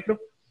 por ejemplo,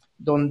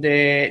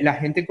 donde la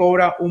gente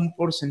cobra un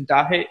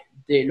porcentaje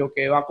de lo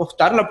que va a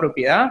costar la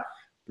propiedad,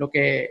 lo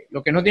que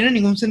no tiene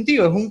ningún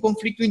sentido, es un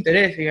conflicto de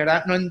intereses, y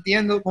 ¿verdad? No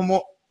entiendo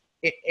cómo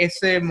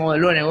ese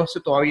modelo de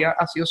negocio todavía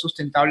ha sido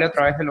sustentable a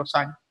través de los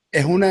años.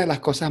 Es una de las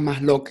cosas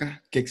más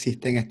locas que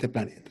existe en este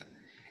planeta.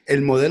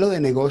 El modelo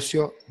de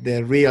negocio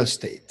de real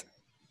estate,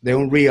 de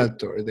un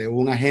realtor, de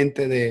un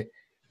agente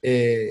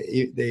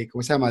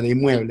 ¿cómo se llama? De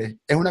inmuebles,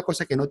 es una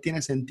cosa que no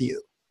tiene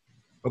sentido.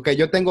 Okay,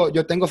 yo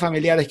tengo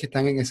familiares que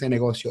están en ese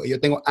negocio y yo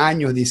tengo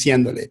años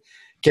diciéndole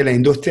que la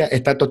industria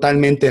está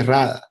totalmente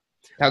errada.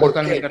 Está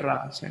totalmente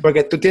errada, sí.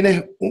 Porque tú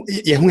tienes,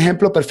 y es un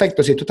ejemplo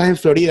perfecto, si tú estás en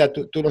Florida,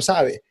 tú lo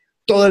sabes,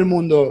 todo el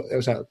mundo,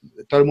 o sea,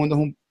 todo el mundo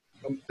es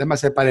déjame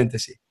hacer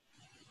paréntesis.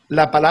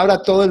 La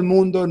palabra todo el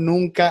mundo,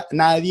 nunca,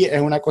 nadie, es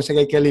una cosa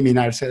que hay que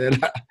eliminarse del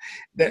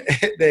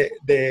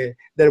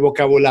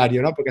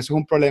vocabulario, ¿no? Porque eso es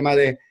un problema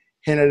de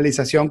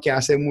generalización que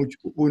hace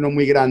uno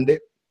muy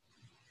grande.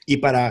 Y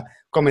para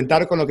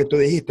comentar con lo que tú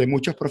dijiste,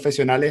 muchos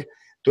profesionales,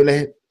 tú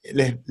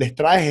les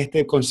traes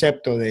este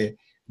concepto de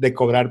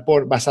cobrar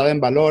basado en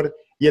valor,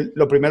 y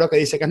lo primero que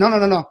dice que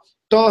no,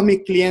 todos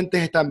mis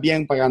clientes están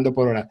bien pagando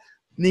por hora.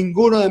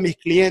 Ninguno de mis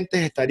clientes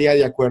estaría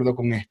de acuerdo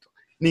con esto.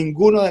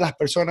 Ninguno de las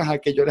personas a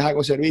que yo les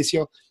hago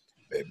servicio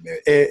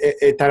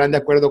estarán de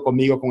acuerdo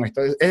conmigo con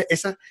esto.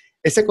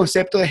 Ese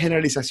concepto de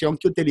generalización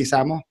que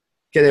utilizamos,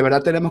 que de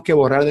verdad tenemos que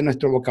borrar de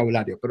nuestro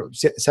vocabulario, pero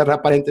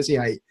cerrar paréntesis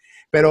ahí.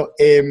 Pero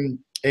en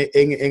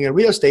el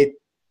real estate,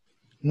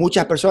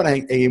 muchas personas,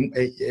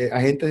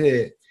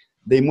 agentes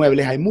de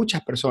inmuebles, hay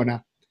muchas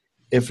personas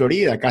en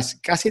Florida,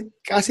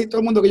 casi todo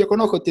el mundo que yo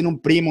conozco tiene un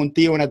primo, un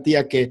tío, una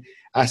tía que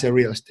hace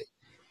real estate.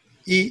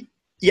 Y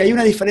hay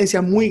una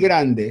diferencia muy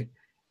grande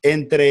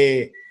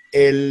entre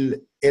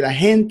el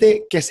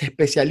agente que se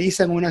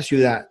especializa en una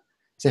ciudad,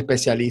 se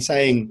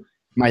especializa en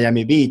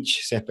Miami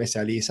Beach, se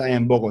especializa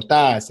en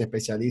Bogotá, se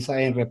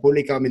especializa en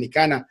República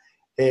Dominicana,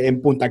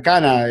 en Punta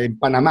Cana, en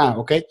Panamá,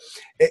 ¿ok?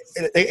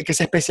 Que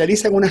se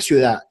especializa en una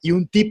ciudad y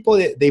un tipo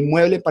de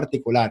inmueble en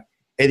particular,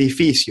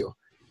 edificio,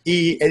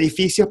 y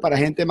edificios para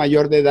gente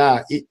mayor de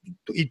edad,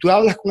 y tú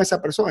hablas con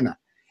esa persona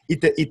y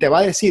te va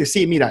a decir,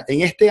 sí, mira,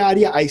 en este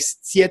área hay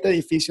 7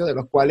 edificios de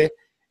los cuales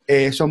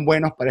son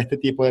buenos para este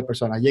tipo de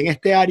personas, y en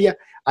este área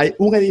hay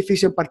un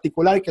edificio en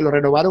particular que lo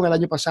renovaron el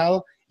año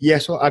pasado y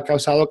eso ha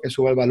causado que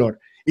suba el valor.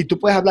 Y tú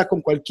puedes hablar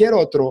con cualquier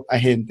otro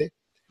agente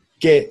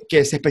que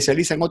se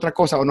especializa en otra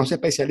cosa o no se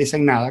especializa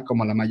en nada,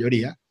 como la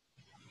mayoría,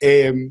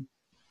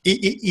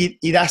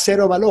 y da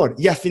cero valor.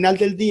 Y al final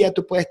del día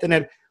tú puedes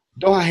tener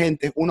 2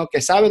 agentes, uno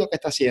que sabe lo que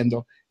está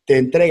haciendo, te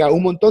entrega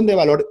un montón de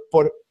valor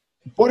por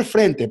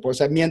frente, o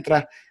sea,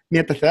 mientras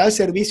te da el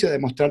servicio de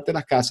mostrarte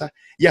las casas,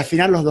 y al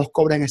final los dos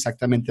cobran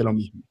exactamente lo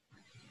mismo.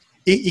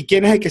 ¿Y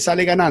quién es el que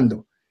sale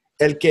ganando?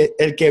 El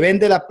que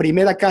vende la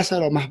primera casa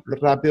lo más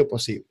rápido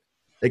posible,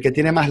 el que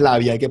tiene más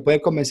labia, el que puede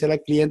convencer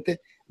al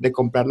cliente de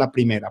comprar la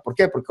primera. ¿Por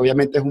qué? Porque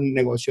obviamente es un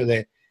negocio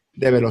de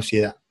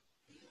velocidad.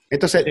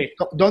 Entonces, sí.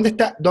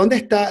 ¿Dónde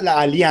está la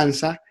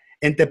alianza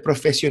entre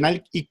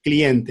profesional y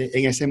cliente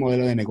en ese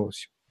modelo de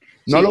negocio?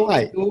 No sí, lo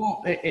hay.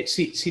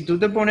 Si tú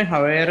te pones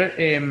a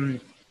ver,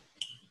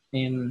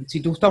 si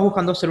tú estás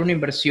buscando hacer una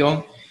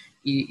inversión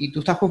y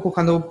tú estás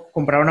buscando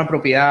comprar una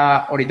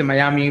propiedad ahorita en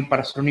Miami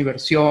para hacer una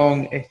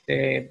inversión,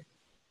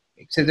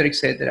 etcétera,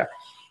 etcétera,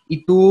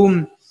 y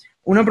tú,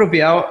 una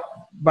propiedad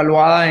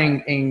valuada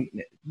en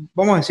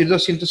vamos a decir,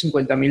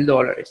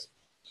 $250,000,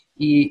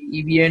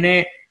 y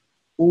viene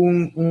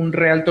un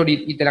realtor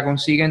y te la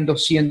consigue en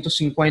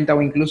 250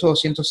 o incluso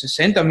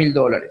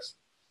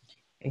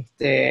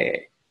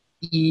 $260,000.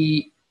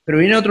 Pero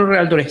viene otro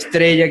realtor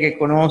estrella que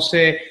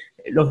conoce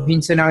los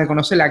Vincennes, que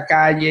conoce la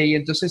calle, y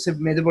entonces se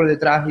mete por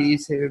detrás y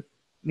dice,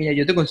 mira,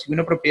 yo te consigo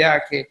una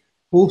propiedad que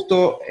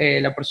justo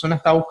la persona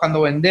está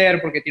buscando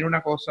vender porque tiene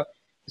una cosa,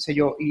 qué sé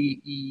yo,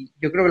 y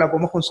yo creo que la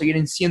podemos conseguir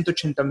en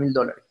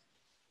 $180,000.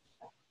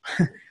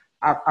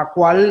 ¿A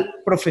cuál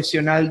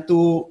profesional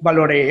tú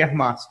valorarías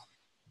más?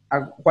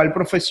 ¿A cuál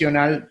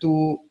profesional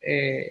tú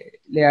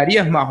le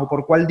darías más? ¿O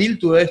por cuál deal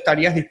tú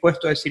estarías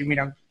dispuesto a decir,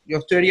 mira, yo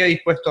estaría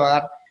dispuesto a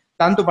dar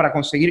tanto para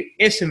conseguir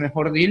ese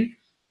mejor deal?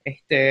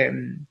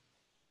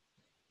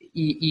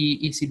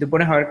 Y si te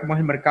pones a ver cómo es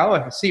el mercado,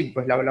 es así.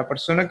 Pues la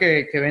persona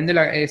que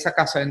vende esa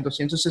casa en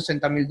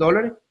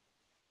 $260,000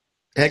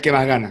 es el que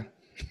más gana.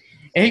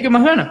 Es el que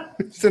más gana.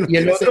 No y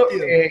el otro,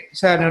 o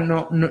sea,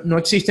 no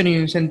existe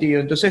ningún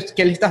sentido. Entonces,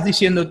 ¿qué le estás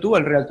diciendo tú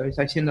al realtor?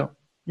 Está diciendo,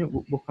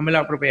 búscame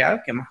la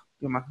propiedad, ¿qué más?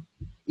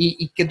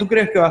 ¿Y qué tú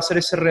crees que va a hacer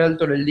ese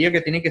realtor el día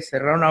que tiene que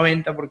cerrar una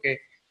venta porque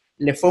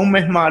le fue un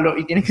mes malo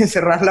y tiene que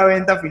cerrar la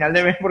venta a final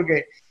de mes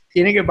porque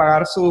tiene que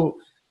pagar sus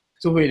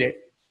biles?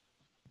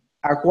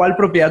 ¿A cuál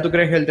propiedad tú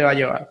crees que él te va a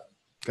llevar?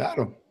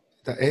 Claro,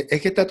 es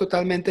que está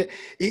totalmente,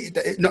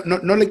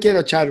 no le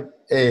quiero echar,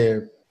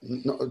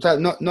 o sea,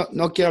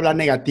 no quiero hablar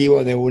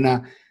negativo de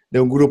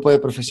un grupo de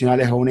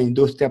profesionales o una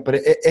industria, pero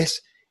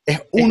es Es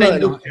la uno de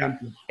los industria,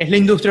 ejemplos. es la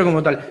industria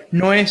como tal.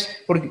 No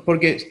es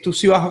porque tú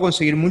sí vas a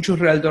conseguir muchos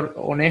realtors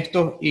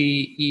honestos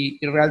y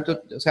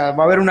realtor, o sea,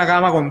 va a haber una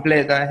gama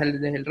completa,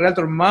 desde el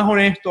realtor más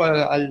honesto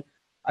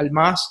al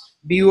más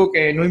vivo,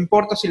 que no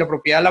importa si la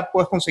propiedad la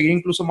puedes conseguir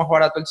incluso más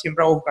barato, él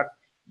siempre va a buscar.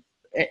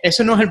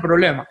 Ese no es el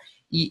problema.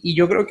 Y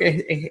yo creo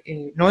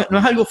que no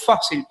es algo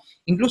fácil.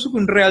 Incluso que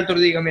un realtor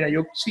diga, mira,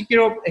 yo sí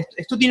quiero,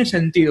 esto tiene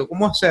sentido,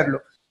 ¿cómo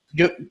hacerlo?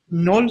 Yo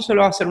no se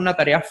lo va a hacer una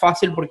tarea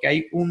fácil porque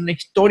hay una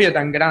historia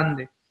tan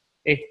grande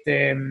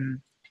este,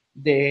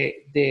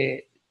 de,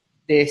 de,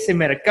 de ese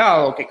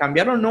mercado que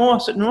cambiarlo no va a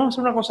ser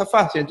una cosa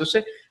fácil.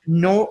 Entonces,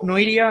 no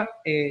iría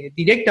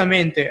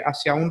directamente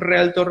hacia un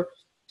realtor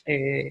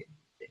eh,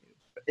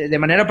 de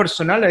manera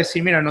personal a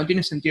decir, mira, no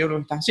tiene sentido lo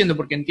que estás haciendo,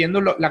 porque entiendo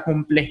la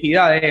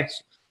complejidad de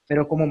eso,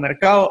 pero como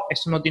mercado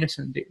eso no tiene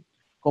sentido.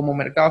 Como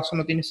mercado eso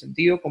no tiene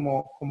sentido,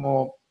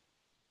 como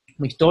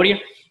historia.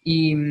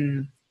 Y,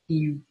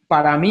 y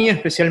para mí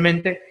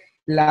especialmente,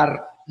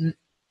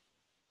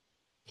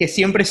 que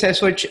siempre sea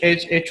eso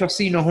hecho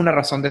así no es una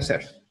razón de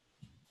ser.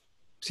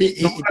 Sí,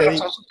 No es y te una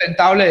digo, razón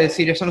sustentable de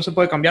decir eso no se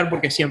puede cambiar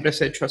porque siempre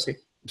se ha hecho así.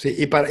 sí,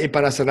 y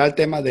para cerrar el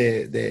tema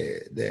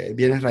de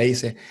bienes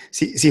raíces,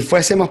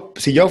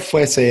 si yo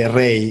fuese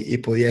rey y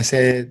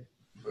pudiese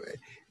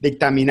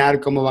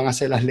dictaminar cómo van a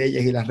ser las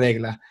leyes y las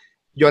reglas,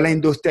 yo a la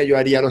industria yo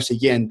haría lo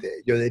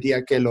siguiente, yo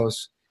diría que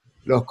los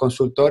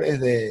consultores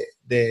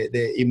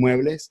de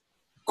inmuebles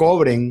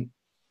cobren,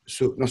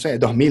 no sé,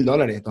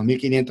 $2,000,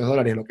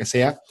 $2,500, lo que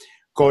sea,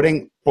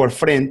 cobren por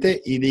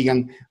frente y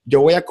digan,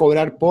 yo voy a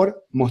cobrar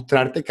por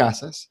mostrarte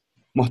casas,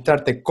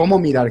 mostrarte cómo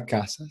mirar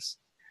casas,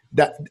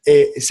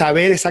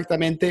 saber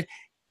exactamente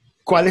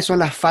cuáles son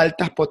las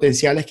faltas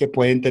potenciales que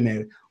pueden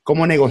tener,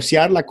 cómo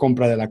negociar la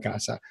compra de la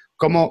casa,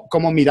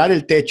 cómo mirar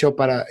el techo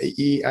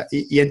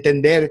y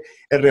entender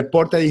el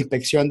reporte de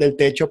inspección del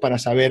techo para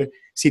saber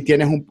si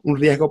tienes un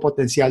riesgo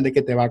potencial de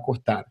que te va a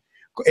costar.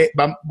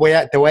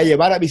 Te voy a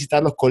llevar a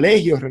visitar los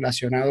colegios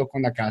relacionados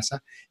con la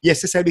casa y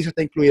ese servicio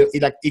está incluido.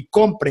 Y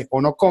compres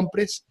o no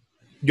compres,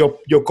 yo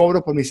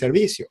cobro por mi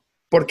servicio.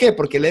 ¿Por qué?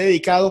 Porque le he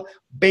dedicado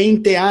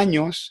 20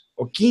 años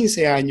o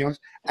 15 años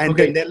a Ok,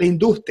 entender la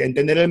industria, a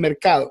entender el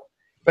mercado.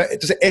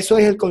 Entonces, eso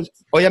es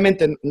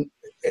obviamente,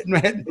 no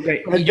es, ok.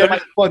 no es el tema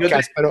del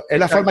podcast, pero es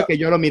la forma Exacto. que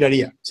yo lo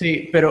miraría.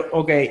 Sí, pero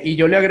ok, y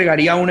yo le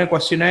agregaría una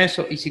ecuación a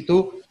eso, y si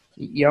tú,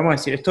 y vamos a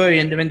decir, esto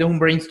evidentemente es un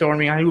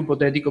brainstorming, es algo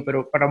hipotético,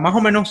 pero para más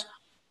o menos,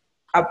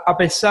 a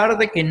pesar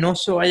de que no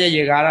se vaya a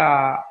llegar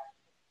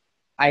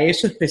a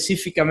eso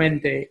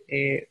específicamente,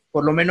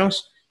 por lo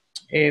menos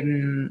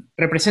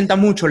representa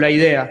mucho la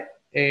idea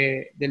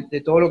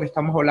de todo lo que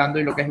estamos hablando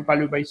y lo que es el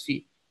Value by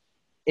Fee.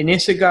 En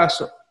ese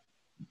caso,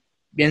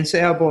 bien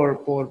sea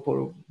por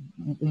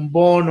un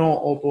bono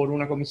o por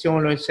una comisión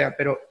o lo que sea,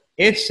 pero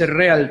ese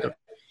realtor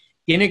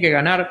tiene que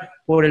ganar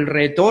por el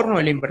retorno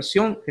de la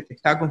inversión que te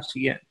está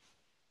consiguiendo.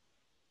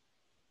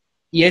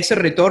 Y ese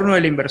retorno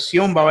de la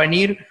inversión va a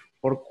venir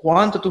por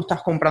cuánto tú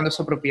estás comprando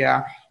esa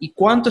propiedad y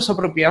cuánto esa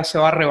propiedad se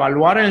va a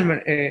revaluar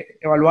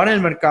evaluar en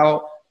el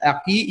mercado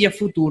aquí y a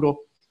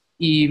futuro.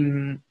 Y,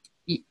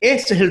 y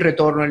ese es el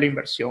retorno de la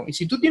inversión. Y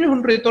si tú tienes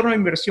un retorno de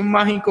inversión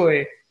mágico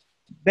de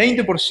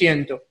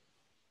 20%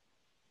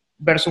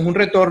 versus un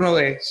retorno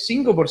de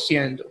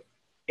 5%,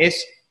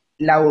 es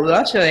la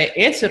audacia de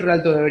ese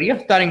realtor debería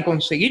estar en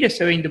conseguir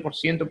ese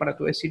 20% para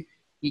tú decir,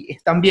 y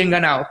están bien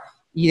ganados.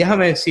 Y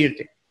déjame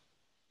decirte,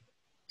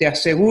 te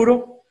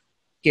aseguro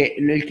que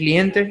el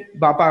cliente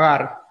va a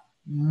pagar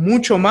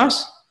mucho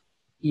más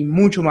y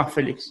mucho más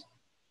feliz.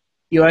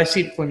 Y va a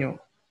decir, coño,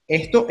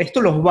 esto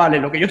los vale,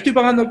 lo que yo estoy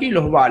pagando aquí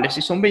los vale. Si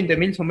son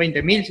 20.000, son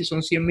 20.000, si son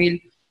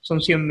 100.000, son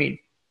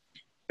 100.000.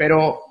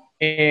 Pero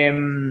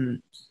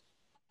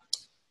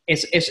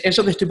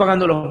eso que estoy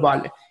pagando los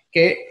vale,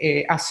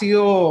 que ha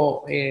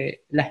sido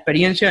la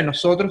experiencia de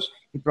nosotros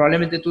y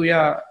probablemente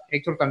tuya,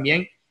 Héctor,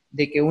 también,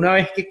 de que una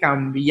vez que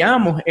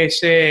cambiamos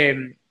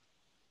ese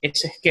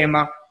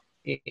esquema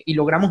y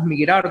logramos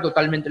migrar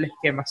totalmente el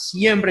esquema,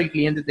 siempre el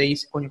cliente te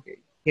dice, coño,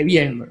 qué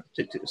bien, bro.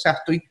 O sea,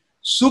 estoy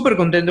súper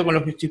contento con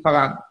lo que estoy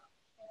pagando.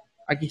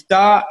 Aquí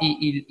está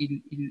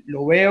y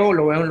lo veo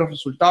en los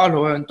resultados,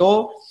 lo veo en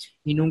todo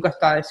y nunca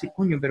está a decir,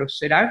 coño, pero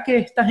 ¿será que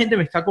esta gente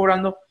me está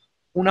cobrando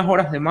unas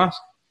horas de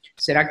más?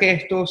 ¿Será que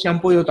esto se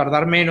han podido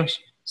tardar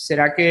menos?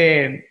 ¿Será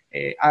que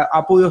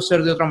ha podido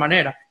ser de otra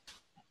manera?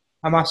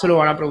 Jamás se lo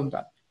van a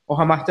preguntar. O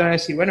jamás te van a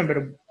decir, bueno,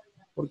 pero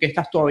 ¿por qué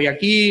estás todavía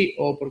aquí?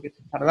 ¿O por qué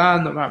estás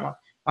tardando? Nada más.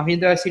 Más bien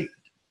te va a decir,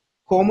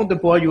 ¿cómo te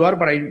puedo ayudar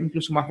para ir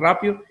incluso más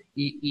rápido?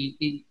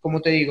 Y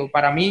como te digo,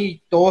 para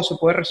mí todo se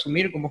puede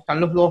resumir como están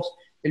los dos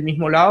del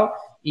mismo lado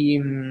y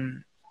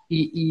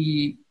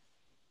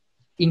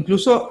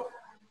incluso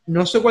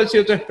no sé cuál ha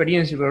sido tu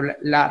experiencia, pero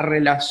la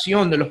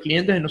relación de los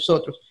clientes de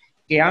nosotros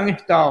que han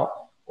estado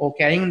o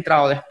que han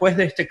entrado después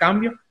de este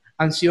cambio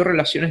han sido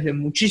relaciones de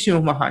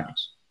muchísimos más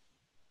años.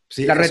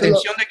 Sí, La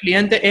retención de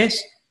clientes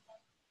es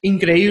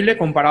increíble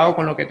comparado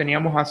con lo que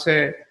teníamos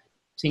hace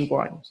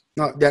 5 años.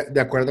 no, de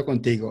acuerdo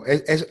contigo.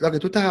 Lo que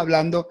tú estás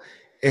hablando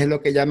es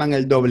lo que llaman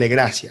el doble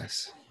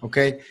gracias, ¿ok?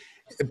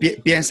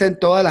 Piensa en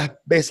todas las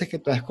veces que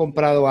tú has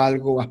comprado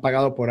algo o has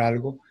pagado por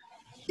algo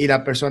y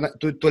la persona,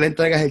 tú le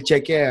entregas el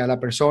cheque a la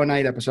persona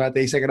y la persona te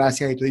dice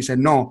gracias y tú dices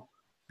no,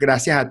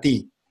 gracias a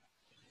ti.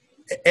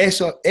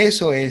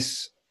 Eso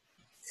es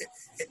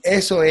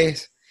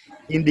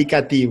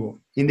indicativo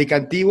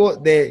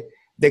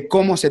de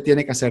cómo se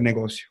tiene que hacer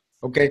negocio,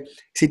 ¿ok?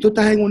 Si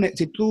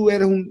tú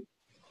eres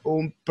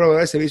un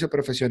proveedor de servicios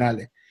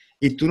profesionales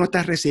y tú no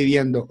estás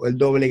recibiendo el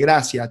doble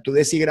gracias, tú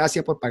decís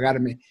gracias por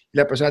pagarme y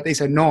la persona te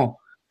dice no,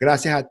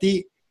 gracias a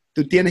ti,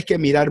 tú tienes que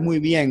mirar muy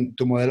bien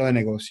tu modelo de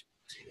negocio.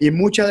 Y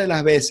muchas de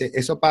las veces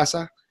eso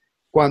pasa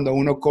cuando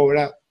uno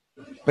cobra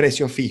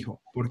precio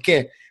fijo. ¿Por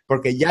qué?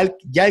 Porque ya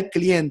el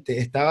cliente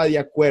estaba de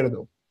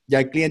acuerdo, ya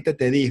el cliente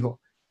te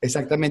dijo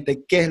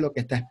exactamente qué es lo que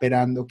está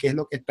esperando, qué es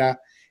lo que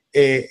está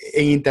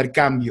en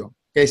intercambio,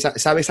 que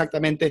sabe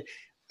exactamente,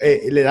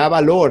 le da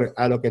valor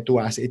a lo que tú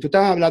haces. Y tú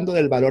estabas hablando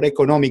del valor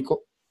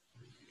económico.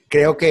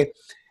 Creo que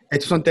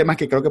estos son temas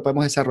que creo que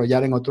podemos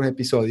desarrollar en otros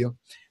episodios,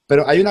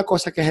 pero hay una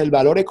cosa que es el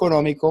valor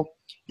económico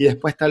y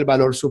después está el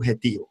valor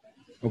subjetivo,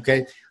 ¿ok?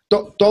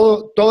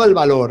 Todo el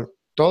valor,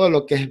 todo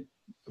lo que es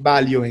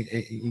value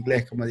en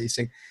inglés, como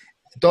dicen,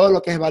 todo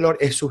lo que es valor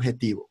es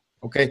subjetivo,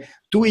 ¿ok?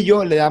 Tú y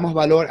yo le damos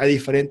valor a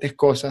diferentes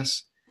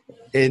cosas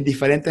en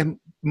diferentes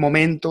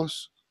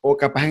momentos o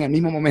capaz en el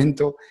mismo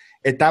momento,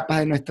 etapas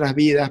de nuestras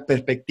vidas,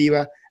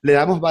 perspectivas, le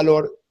damos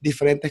valor a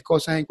diferentes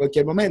cosas en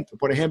cualquier momento.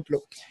 Por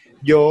ejemplo,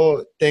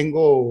 yo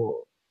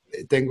tengo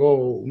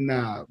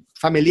una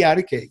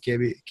familiar que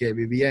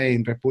vivía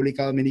en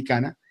República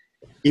Dominicana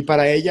y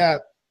para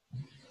ella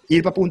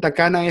ir para Punta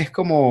Cana es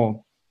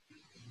como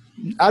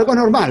algo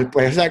normal,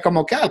 pues, o sea,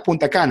 como que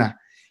Punta Cana.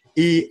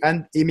 Y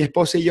mi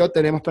esposa y yo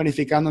tenemos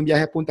planificando un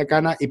viaje a Punta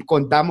Cana y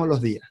contamos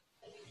los días.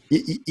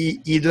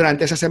 Y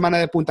durante esa semana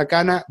de Punta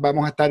Cana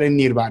vamos a estar en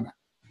Nirvana.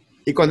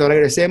 Y cuando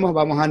regresemos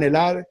vamos a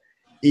anhelar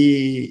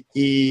y,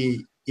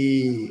 y,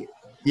 y,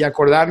 y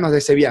acordarnos de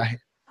ese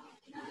viaje.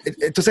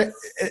 Entonces,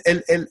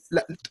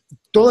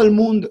 todo el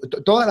mundo,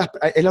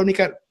 es el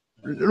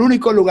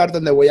único lugar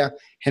donde voy a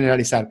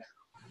generalizar.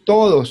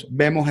 Todos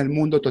vemos el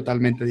mundo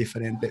totalmente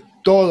diferente.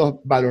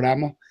 Todos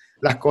valoramos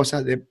las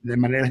cosas de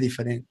maneras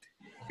diferentes.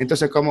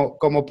 Entonces,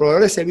 como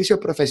proveedor de servicios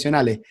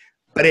profesionales,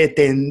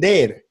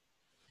 pretender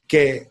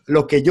que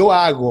lo que yo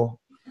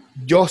hago,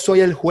 yo soy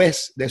el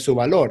juez de su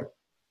valor,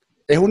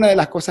 es una de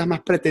las cosas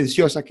más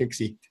pretenciosas que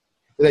existe.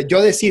 Entonces,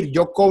 yo decir,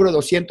 yo cobro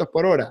 200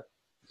 por hora,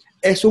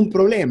 es un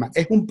problema.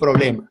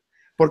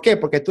 ¿Por qué?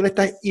 Porque tú le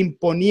estás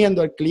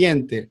imponiendo al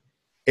cliente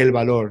el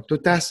valor. Tú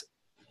estás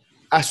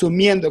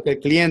asumiendo que el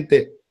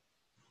cliente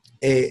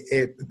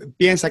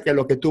piensa que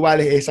lo que tú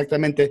vales es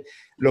exactamente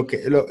lo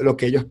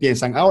que ellos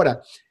piensan.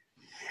 Ahora,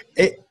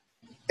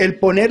 el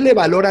ponerle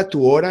valor a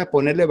tu hora,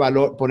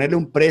 ponerle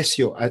un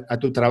precio a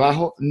tu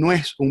trabajo no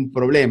es un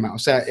problema. O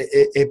sea,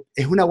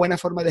 es una buena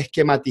forma de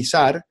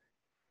esquematizar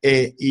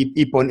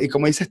y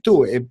como dices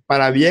tú,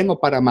 para bien o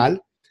para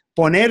mal,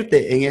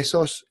 ponerte en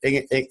esos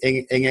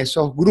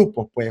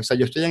grupos. Pues, o sea,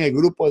 yo estoy en el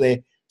grupo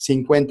de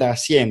 50 a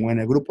 100 o en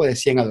el grupo de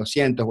 100 a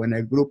 200 o en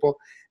el grupo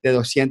de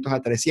 200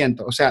 a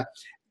 300. O sea,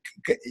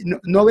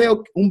 no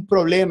veo un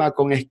problema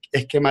con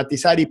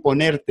esquematizar y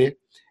ponerte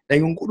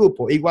en un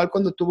grupo. Igual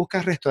cuando tú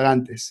buscas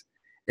restaurantes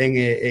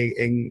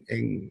en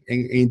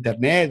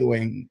Internet o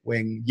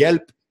en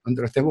Yelp,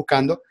 donde lo estés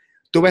buscando,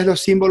 tú ves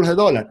los símbolos de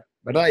dólar,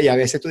 ¿verdad? Y a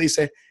veces tú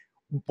dices,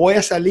 voy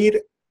a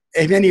salir,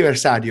 es mi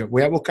aniversario,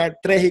 voy a buscar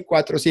 3 y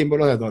 4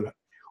 símbolos de dólar.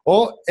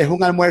 O es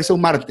un almuerzo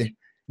un martes,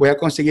 voy a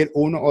conseguir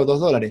 $1 o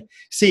 $2.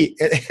 Sí,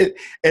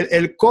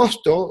 el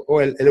costo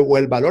o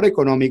el valor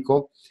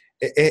económico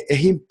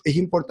es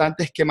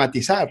importante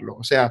esquematizarlo.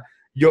 O sea,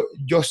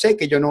 yo sé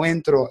que yo no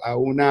entro a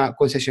una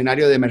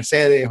concesionario de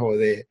Mercedes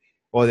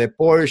o de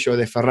Porsche o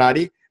de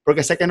Ferrari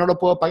porque sé que no lo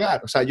puedo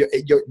pagar. O sea, yo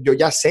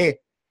ya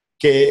sé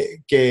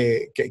que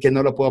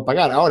no lo puedo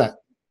pagar. Ahora,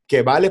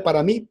 que vale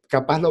para mí,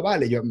 capaz lo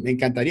vale. Me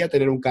encantaría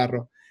tener un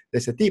carro de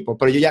ese tipo,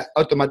 pero yo ya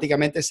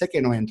automáticamente sé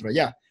que no entro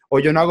allá. O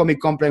yo no hago mi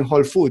compra en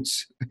Whole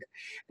Foods.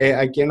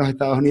 Aquí en los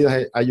Estados Unidos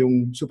hay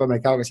un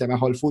supermercado que se llama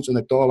Whole Foods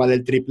donde todo vale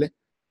el triple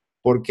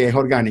porque es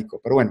orgánico.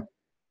 Pero bueno,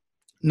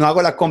 no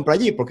hago la compra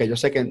allí porque yo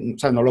sé que, o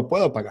sea, no lo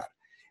puedo pagar.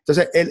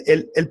 Entonces,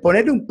 el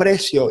ponerle un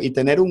precio y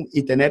tener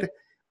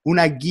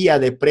una guía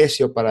de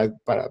precio para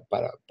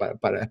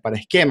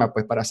esquema,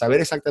 pues para saber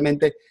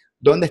exactamente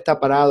dónde está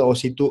parado o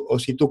si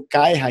tú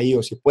caes ahí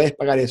o si puedes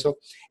pagar eso,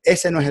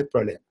 ese no es el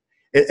problema.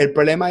 El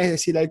problema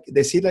es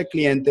decirle al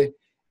cliente,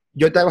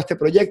 yo te hago este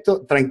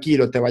proyecto,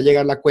 tranquilo, te va a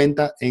llegar la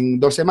cuenta en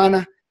 2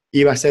 semanas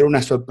y va a ser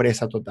una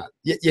sorpresa total.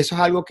 Y eso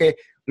es algo que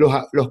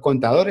los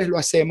contadores lo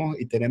hacemos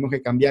y tenemos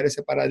que cambiar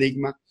ese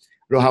paradigma.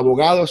 Los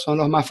abogados son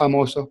los más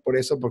famosos por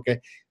eso,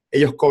 porque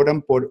ellos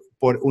cobran por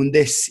un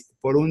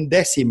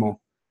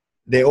décimo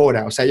de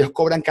hora. O sea, ellos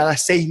cobran cada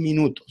 6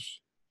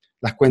 minutos.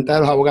 Las cuentas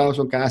de los abogados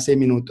son cada 6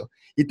 minutos.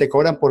 Y te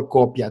cobran por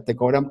copia, te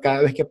cobran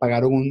cada vez que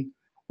pagaron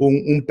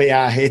un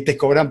peaje, te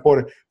cobran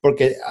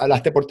porque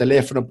hablaste por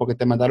teléfono, porque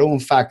te mandaron un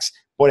fax,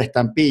 por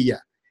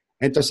estampilla.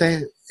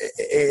 Entonces,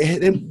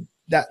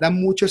 da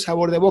mucho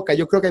sabor de boca.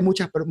 Yo creo que hay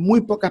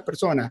muy pocas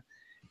personas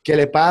que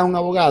le pagan a un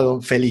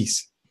abogado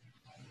feliz.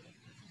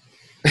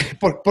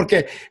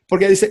 Porque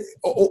dice,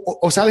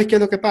 o ¿sabes qué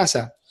es lo que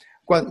pasa?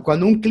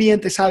 Cuando un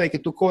cliente sabe que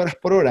tú cobras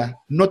por hora,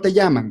 no te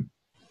llaman,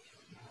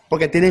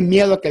 porque tienen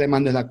miedo a que le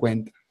mandes la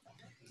cuenta.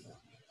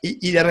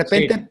 Y de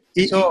repente,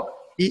 sí,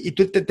 y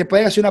tú te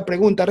pueden hacer una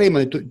pregunta,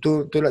 Raymond,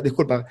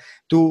 disculpa,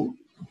 tú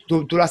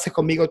lo haces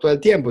conmigo todo el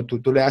tiempo,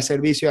 tú le das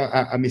servicio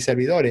a mis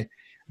servidores.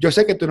 Yo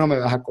sé que tú no me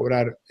vas a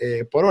cobrar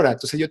por hora,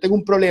 entonces yo tengo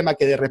un problema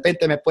que de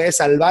repente me puede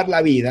salvar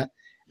la vida,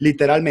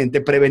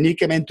 literalmente, prevenir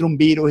que me entre un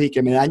virus y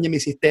que me dañe mi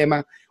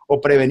sistema, o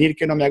prevenir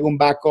que no me haga un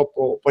backup,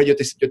 o pues yo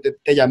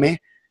te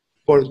llamé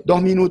por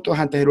 2 minutos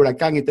antes del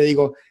huracán y te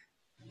digo,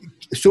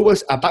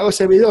 apago el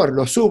servidor,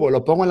 lo subo,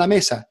 lo pongo en la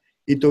mesa,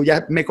 y tú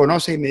ya me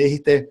conoces y me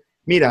dijiste,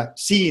 mira,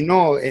 sí,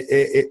 no,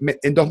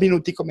 en 2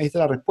 minuticos me diste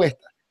la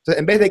respuesta. Entonces,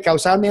 en vez de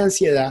causarme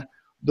ansiedad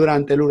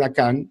durante el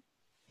huracán,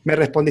 me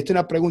respondiste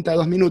una pregunta de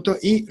 2 minutos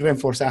y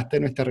reforzaste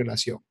nuestra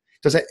relación.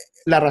 Entonces,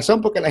 la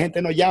razón por que la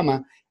gente no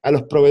llama a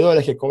los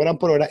proveedores que cobran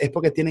por hora es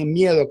porque tienen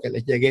miedo que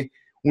les llegue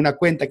una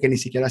cuenta que ni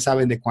siquiera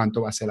saben de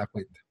cuánto va a ser la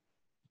cuenta.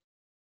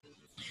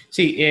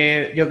 Sí,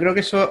 yo creo que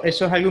eso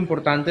es algo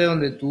importante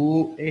donde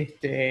tú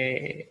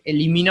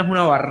eliminas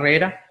una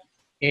barrera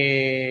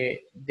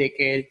de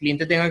que el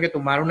cliente tenga que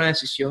tomar una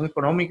decisión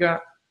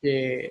económica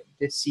de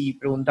si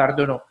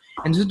preguntarte o no.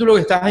 Entonces tú lo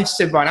que estás es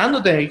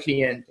separándote del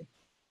cliente.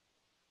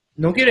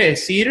 No quiere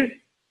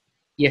decir,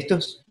 y esto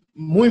es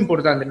muy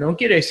importante, no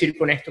quiere decir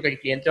con esto que el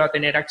cliente va a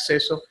tener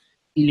acceso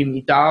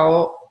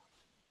ilimitado,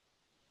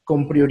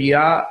 con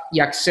prioridad y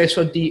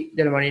acceso a ti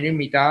de la manera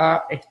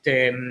ilimitada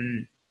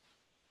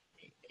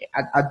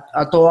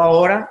a toda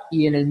hora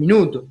y en el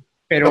minuto.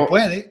 Pero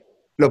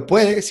lo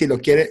puede si lo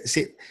quiere,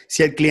 si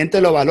el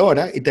cliente lo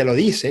valora y te lo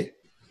dice,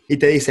 y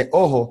te dice,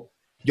 ojo,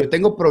 yo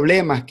tengo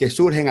problemas que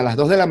surgen a las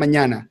 2 de la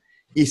mañana,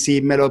 y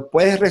si me lo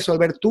puedes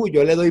resolver tú,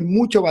 yo le doy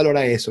mucho valor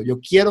a eso, yo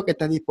quiero que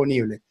estés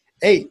disponible.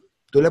 Hey,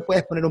 tú le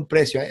puedes poner un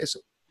precio a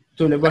eso.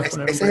 Tú le puedes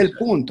poner ese es el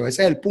punto,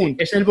 ese es el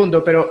punto. Ese es el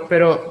punto,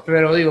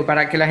 pero digo,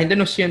 para que la gente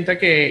no sienta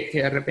que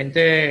de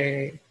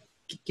repente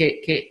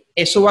que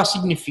eso va a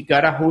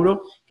significar, a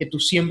juro, que tú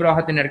siempre vas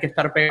a tener que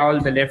estar pegado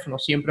al teléfono,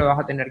 siempre vas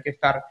a tener que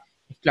estar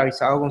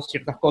esclavizado con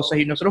ciertas cosas,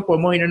 y nosotros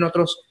podemos ir en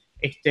otros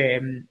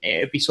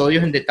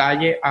episodios en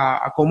detalle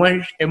a cómo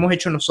hemos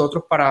hecho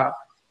nosotros para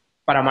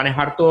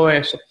manejar todo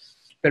eso,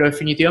 pero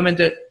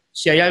definitivamente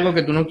si hay algo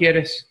que tú no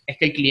quieres es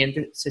que el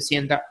cliente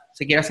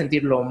se quiera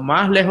sentir lo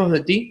más lejos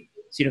de ti,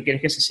 si no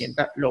quieres que se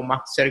sienta lo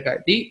más cerca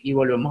de ti, y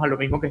volvemos a lo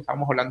mismo que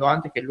estábamos hablando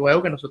antes, que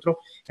luego que nosotros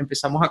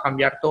empezamos a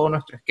cambiar todo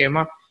nuestro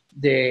esquema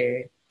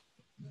de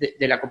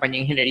la compañía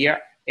de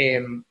ingeniería,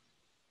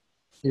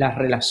 las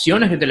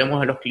relaciones que tenemos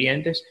de los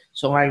clientes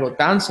son algo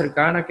tan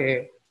cercana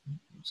que,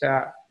 o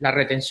sea, la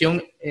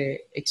retención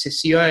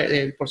excesiva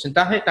del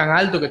porcentaje tan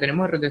alto que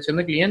tenemos de retención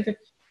de clientes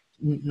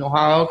nos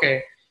ha dado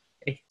que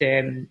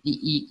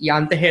y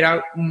antes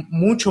era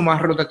mucho más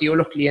rotativo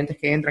los clientes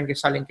que entran, que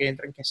salen, que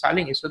entran, que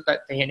salen, y eso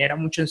te genera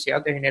mucha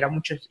ansiedad, te genera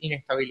mucha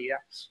inestabilidad.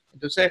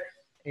 Entonces,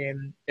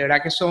 de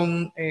verdad que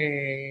son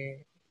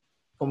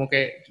como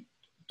que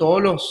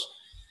todas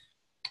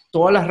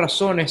las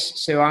razones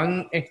se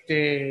van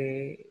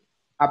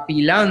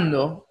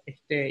apilando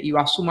y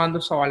va sumando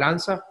esa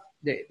balanza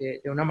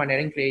de una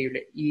manera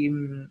increíble.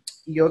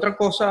 Y otra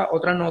cosa,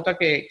 otra nota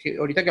que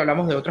ahorita que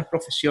hablamos de otras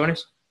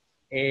profesiones,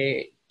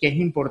 que es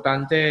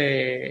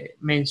importante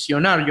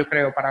mencionar, yo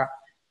creo, para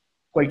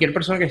cualquier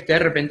persona que esté de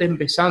repente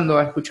empezando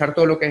a escuchar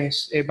todo lo que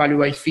es Value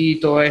by Fee,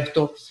 todo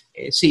esto.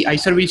 Sí, hay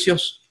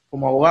servicios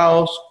como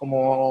abogados,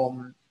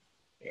 como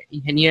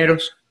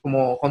ingenieros,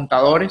 como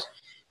contadores,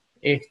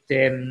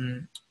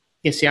 que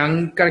se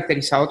han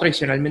caracterizado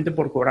tradicionalmente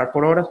por cobrar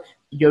por horas.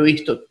 Yo he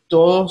visto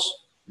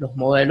todos los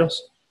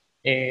modelos,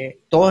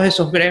 todos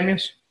esos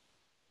gremios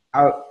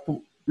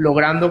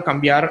logrando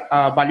cambiar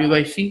a Value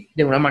by Fee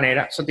de una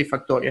manera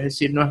satisfactoria. Es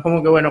decir, no es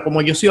como que, bueno,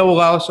 como yo soy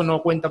abogado, eso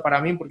no cuenta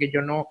para mí porque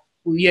yo no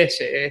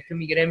pudiese, es que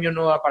mi gremio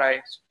no da para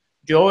eso.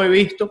 Yo he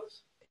visto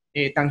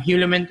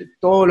tangiblemente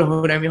todos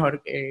los gremios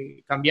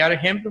cambiar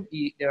ejemplos,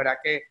 y de verdad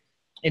que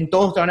en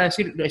todos te van a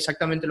decir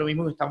exactamente lo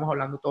mismo que estamos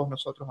hablando todos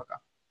nosotros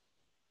acá.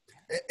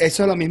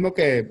 Eso es lo mismo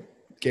que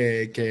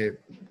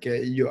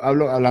yo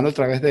hablando a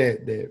través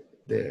de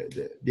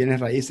bienes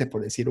raíces,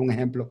 por decir un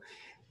ejemplo.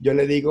 Yo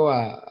le digo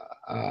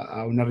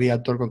a una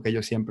realtor con que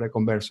yo siempre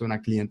converso,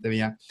 una cliente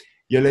mía,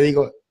 yo le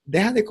digo,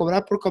 deja de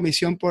cobrar por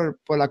comisión por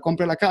la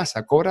compra de la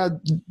casa, cobra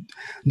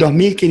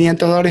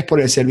 $2,500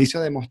 por el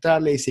servicio de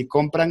mostrarle, y si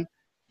compran,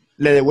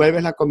 le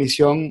devuelves la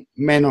comisión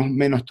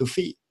menos tu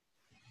fee.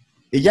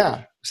 Y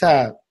ya, o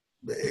sea,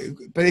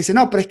 pero dice,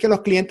 no, pero es que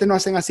los clientes no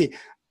hacen así.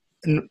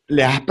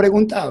 ¿Le has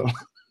preguntado?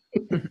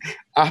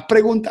 ¿Has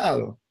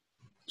preguntado?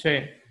 Sí,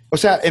 O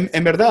sea,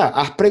 en verdad,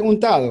 has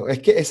preguntado. Es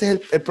que ese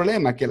es el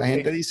problema, que la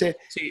gente sí, dice,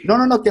 sí,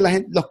 no, que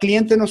los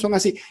clientes no son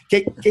así.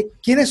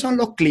 ¿Quiénes son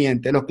los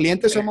clientes? Los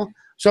clientes sí,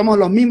 somos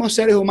los mismos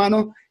seres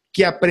humanos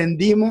que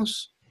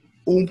aprendimos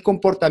un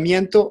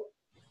comportamiento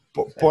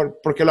sí.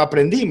 porque lo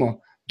aprendimos.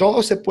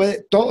 Todo se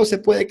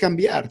puede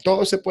cambiar,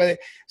 todo se puede,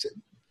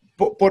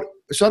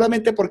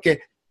 solamente porque,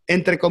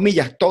 entre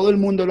comillas, todo el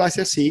mundo lo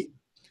hace así.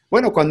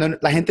 Bueno, cuando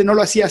la gente no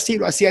lo hacía así,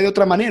 lo hacía de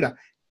otra manera.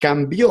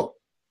 Cambió.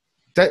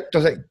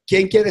 Entonces,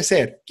 ¿quién quiere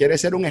ser? ¿Quiere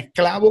ser un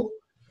esclavo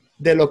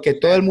de lo que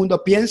todo el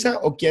mundo piensa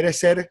o quiere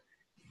ser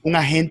un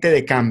agente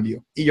de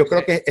cambio? Y yo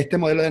creo que este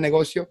modelo de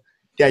negocio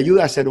te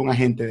ayuda a ser un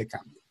agente de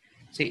cambio.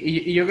 Sí,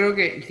 y yo creo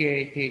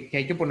que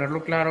hay que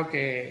ponerlo claro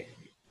que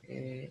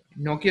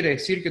no quiere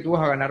decir que tú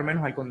vas a ganar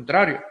menos, al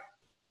contrario.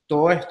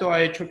 Todo esto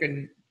ha hecho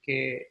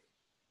que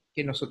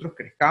nosotros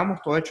crezcamos,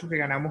 todo ha hecho que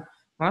ganamos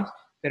más,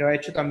 pero ha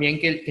hecho también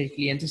que el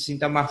cliente se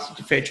sienta más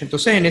satisfecho.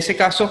 Entonces, en ese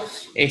caso,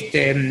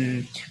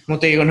 como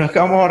te digo, no es que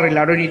vamos a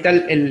arreglar ahorita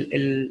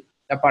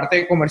la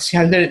parte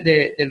comercial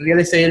del real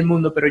estate del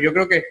mundo, pero yo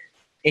creo que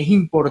es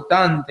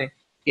importante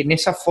que en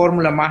esa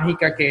fórmula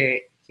mágica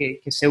que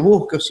se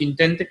busque o se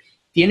intente,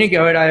 tiene que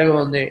haber algo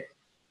donde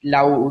la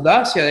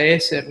audacia de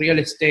ese real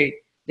estate,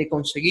 de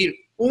conseguir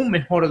un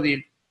mejor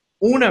deal,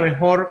 una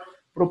mejor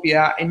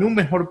propiedad en un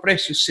mejor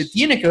precio, se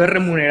tiene que ver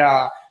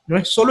remunerada. No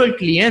es solo el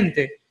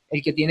cliente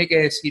el que tiene que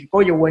decir,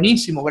 oye,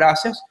 buenísimo,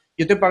 gracias,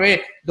 yo te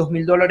pagué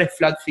 $2,000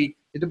 flat fee,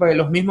 yo te pagué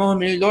los mismos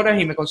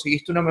 $2,000 y me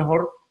conseguiste una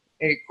mejor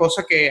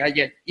cosa que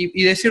ayer.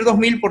 Y decir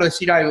 2,000 por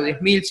decir algo,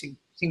 10,000,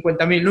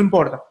 50,000, no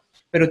importa.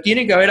 Pero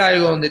tiene que haber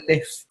algo donde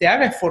te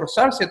haga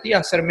esforzarse a ti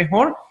a ser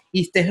mejor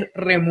y estés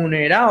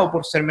remunerado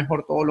por ser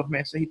mejor todos los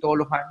meses y todos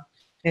los años.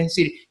 Es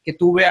decir, que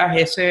tú veas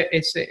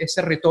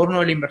ese retorno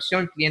de la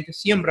inversión. El cliente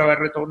siempre va a ver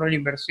retorno de la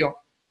inversión.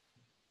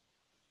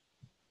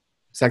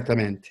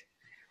 Exactamente.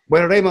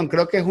 Bueno, Raymond,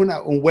 creo que es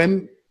un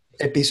buen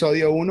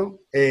episodio 1.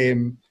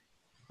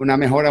 Una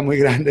mejora muy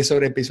grande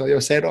sobre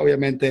episodio 0.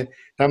 Obviamente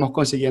estamos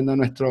consiguiendo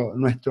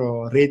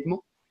nuestro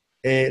ritmo.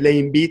 Le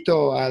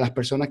invito a las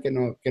personas que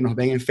nos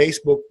ven en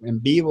Facebook,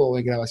 en vivo o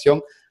en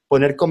grabación,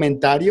 poner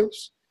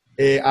comentarios.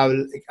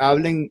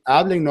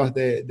 Háblennos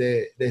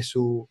de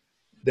su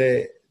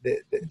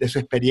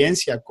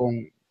experiencia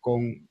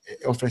con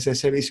ofrecer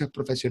servicios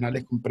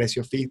profesionales con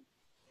precio fijo.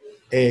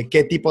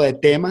 ¿Qué tipo de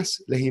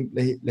temas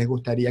les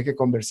gustaría que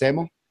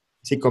conversemos?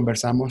 Si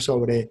conversamos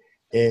sobre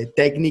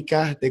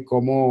técnicas de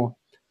cómo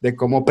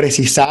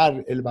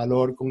precisar el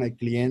valor con el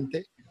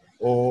cliente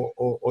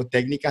o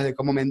técnicas de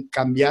cómo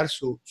cambiar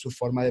su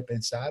forma de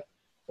pensar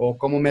o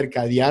cómo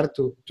mercadear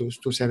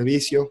tu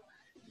servicio,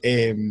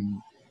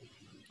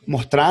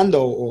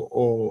 mostrando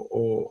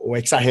o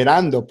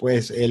exagerando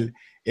pues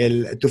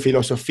tu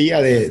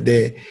filosofía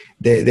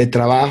de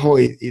trabajo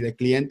y de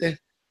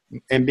clientes.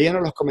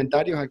 Envíenos los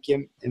comentarios aquí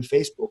en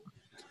Facebook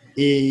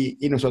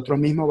y nosotros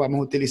mismos vamos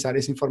a utilizar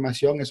esa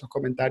información, esos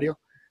comentarios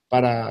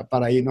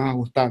para irnos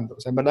ajustando. O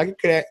sea, en verdad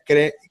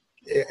que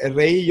el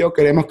Rey y yo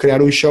queremos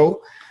crear un show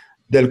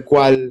del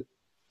cual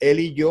él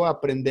y yo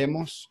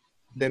aprendemos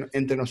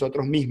entre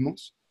nosotros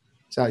mismos.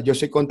 O sea, yo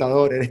soy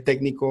contador, eres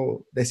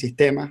técnico de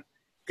sistemas.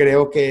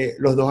 Creo que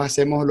los dos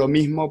hacemos lo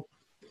mismo.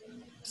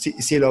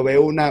 Si lo ve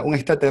un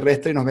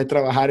extraterrestre y nos ve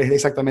trabajar, es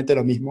exactamente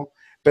lo mismo.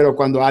 Pero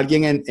cuando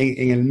alguien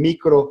en el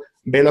micro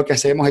ve lo que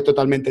hacemos, es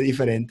totalmente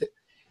diferente.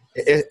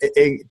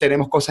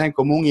 Tenemos cosas en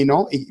común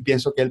y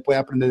pienso que él puede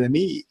aprender de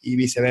mí y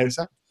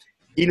viceversa.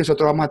 Y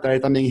nosotros vamos a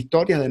traer también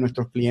historias de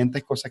nuestros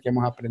clientes, cosas que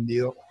hemos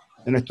aprendido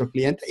de nuestros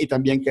clientes, y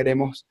también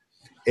queremos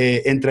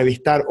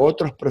entrevistar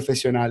otros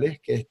profesionales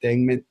que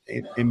estén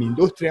en mi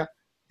industria,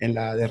 en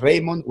la de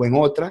Raymond o en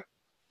otra,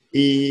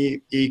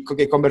 y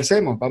que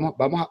conversemos.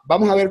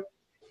 Vamos a ver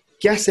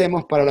qué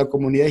hacemos para la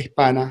comunidad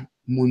hispana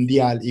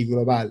mundial y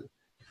global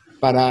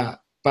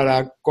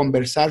para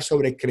conversar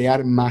sobre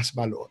crear más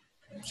valor,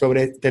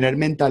 sobre tener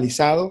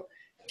mentalizado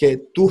que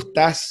tú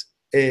estás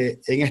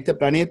en este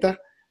planeta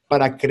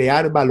para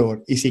crear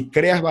valor. Y si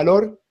creas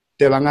valor,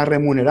 te van a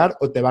remunerar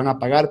o te van a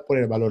pagar por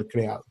el valor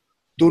creado.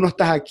 Tú no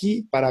estás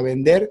aquí para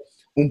vender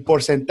un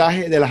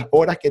porcentaje de las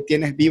horas que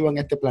tienes vivo en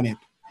este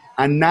planeta.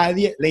 A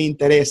nadie le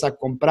interesa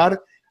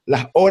comprar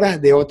las horas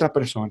de otra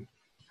persona.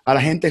 A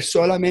la gente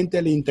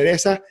solamente le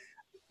interesa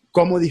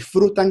cómo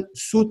disfrutan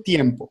su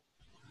tiempo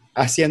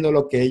haciendo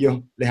lo que a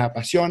ellos les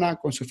apasiona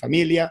con su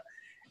familia.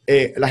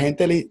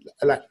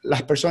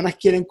 Las personas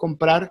quieren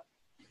comprar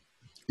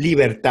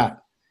libertad.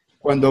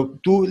 Cuando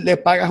tú le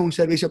pagas un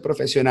servicio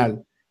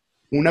profesional,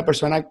 una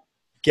persona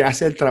que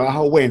hace el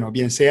trabajo bueno,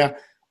 bien sea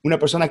una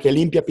persona que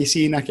limpia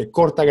piscinas, que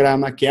corta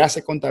grama, que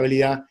hace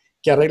contabilidad,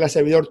 que arregla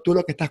servidor, tú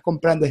lo que estás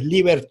comprando es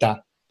libertad.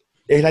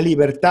 Es la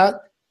libertad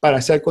para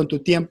hacer con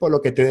tu tiempo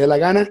lo que te dé la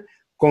gana,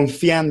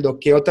 confiando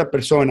que otra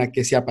persona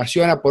que se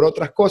apasiona por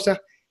otras cosas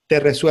te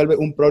resuelve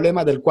un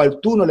problema del cual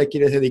tú no le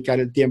quieres dedicar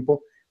el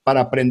tiempo para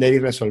aprender y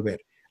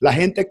resolver. La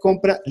gente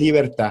compra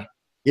libertad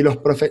y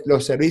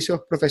los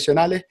servicios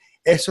profesionales,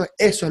 eso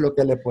es lo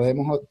que le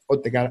podemos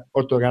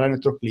otorgar a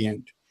nuestros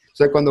clientes.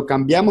 Entonces, cuando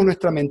cambiamos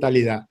nuestra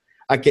mentalidad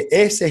a que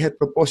ese es el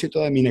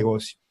propósito de mi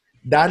negocio,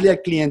 darle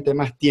al cliente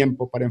más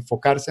tiempo para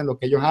enfocarse en lo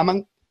que ellos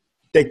aman,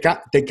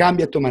 te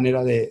cambia tu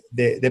manera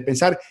de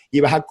pensar y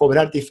vas a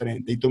cobrar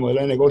diferente y tu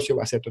modelo de negocio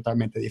va a ser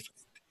totalmente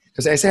diferente.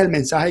 Entonces, ese es el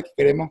mensaje que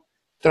queremos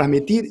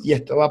transmitir y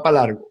esto va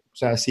para largo. O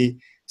sea, si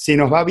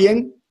nos va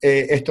bien,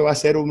 esto va a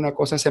ser una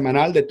cosa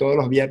semanal de todos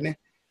los viernes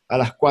a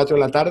las 4 de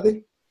la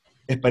tarde.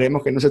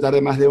 Esperemos que no se tarde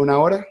más de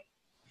 1 hora.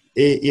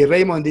 Y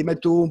Raymond, dime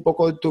tú un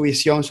poco tu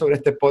visión sobre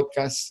este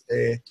podcast,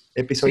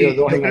 episodio 2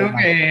 yo en creo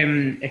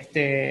adelante.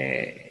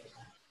 que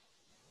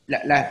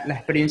la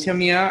experiencia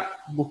mía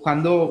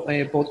buscando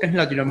podcast en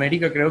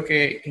Latinoamérica, creo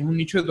que es un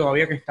nicho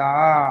todavía que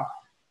está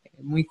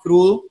muy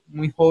crudo,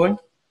 muy joven.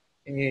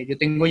 Yo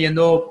tengo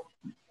yendo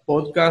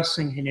podcasts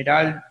en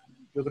general,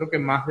 yo creo que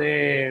más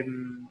de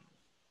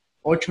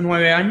 8 o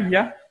 9 años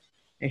ya,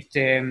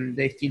 de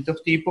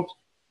distintos tipos.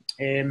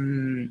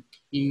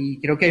 Y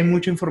creo que hay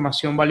mucha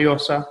información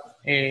valiosa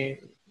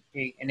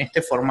en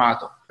este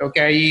formato. Creo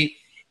que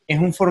es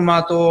un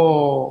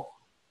formato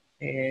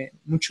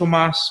mucho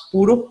más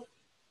puro.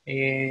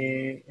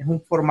 Es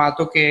un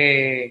formato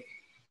que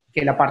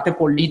la parte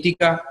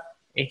política,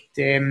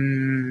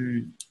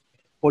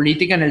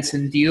 política en el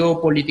sentido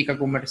política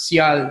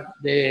comercial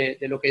de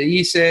lo que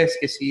dices,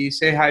 que si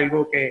dices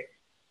algo que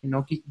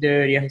no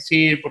deberías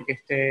decir porque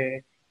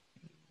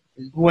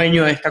el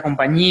dueño de esta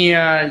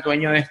compañía, el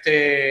dueño de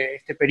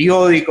este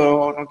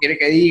periódico no quiere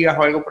que digas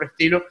o algo por el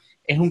estilo,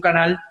 es un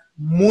canal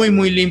muy,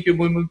 muy limpio,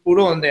 muy, muy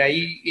puro, donde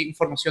hay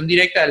información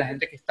directa de la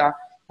gente que está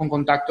con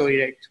contacto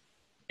directo.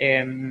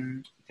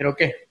 Creo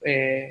que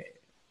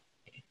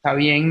está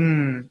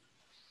bien,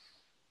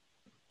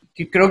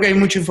 creo que hay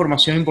mucha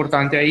información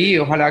importante ahí,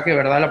 ojalá que de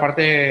verdad la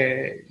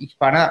parte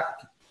hispana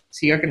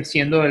siga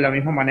creciendo de la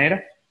misma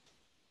manera.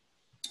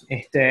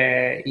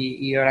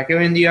 Y de verdad que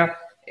hoy en día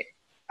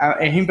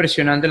es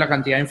impresionante la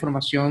cantidad de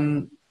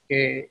información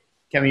que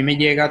a mí me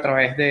llega a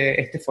través de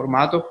este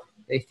formato,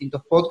 de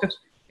distintos podcasts,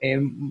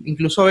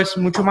 incluso es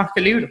mucho más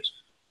que libros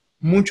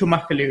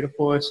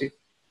puedo decir,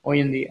 hoy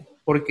en día,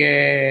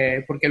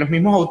 porque los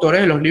mismos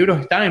autores de los libros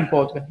están en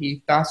podcast y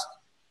estás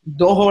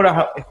 2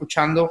 horas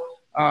escuchando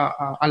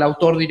al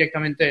autor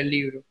directamente del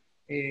libro,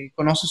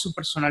 conoces su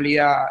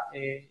personalidad,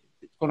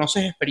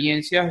 conoces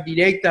experiencias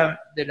directas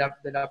de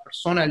la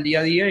persona del día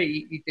a día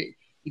y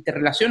te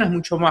relacionas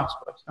mucho más,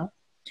 pues, ¿no?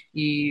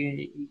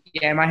 Y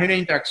además hay una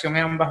interacción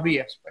en ambas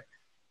vías, pues.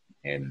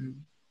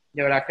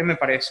 De verdad que me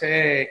parece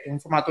que es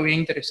un formato bien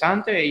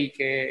interesante y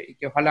que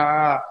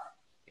ojalá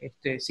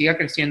siga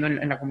creciendo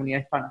en la comunidad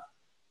hispana.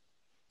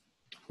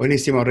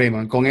 Buenísimo,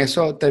 Raymond. Con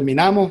eso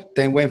terminamos.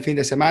 Ten buen fin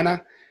de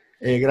semana.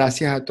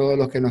 Gracias a todos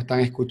los que nos están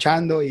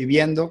escuchando y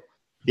viendo,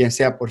 bien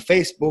sea por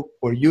Facebook,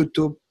 por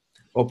YouTube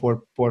o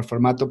por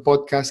formato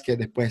podcast, que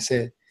después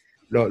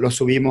lo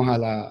subimos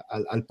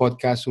al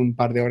podcast un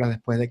par de horas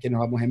después de que nos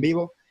vamos en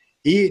vivo.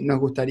 Y nos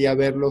gustaría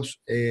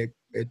verlos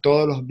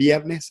todos los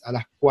viernes a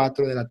las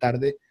 4 de la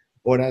tarde,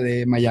 hora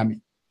de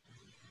Miami.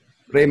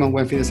 Raymond,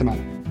 buen fin de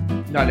semana.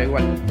 Dale,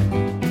 igual.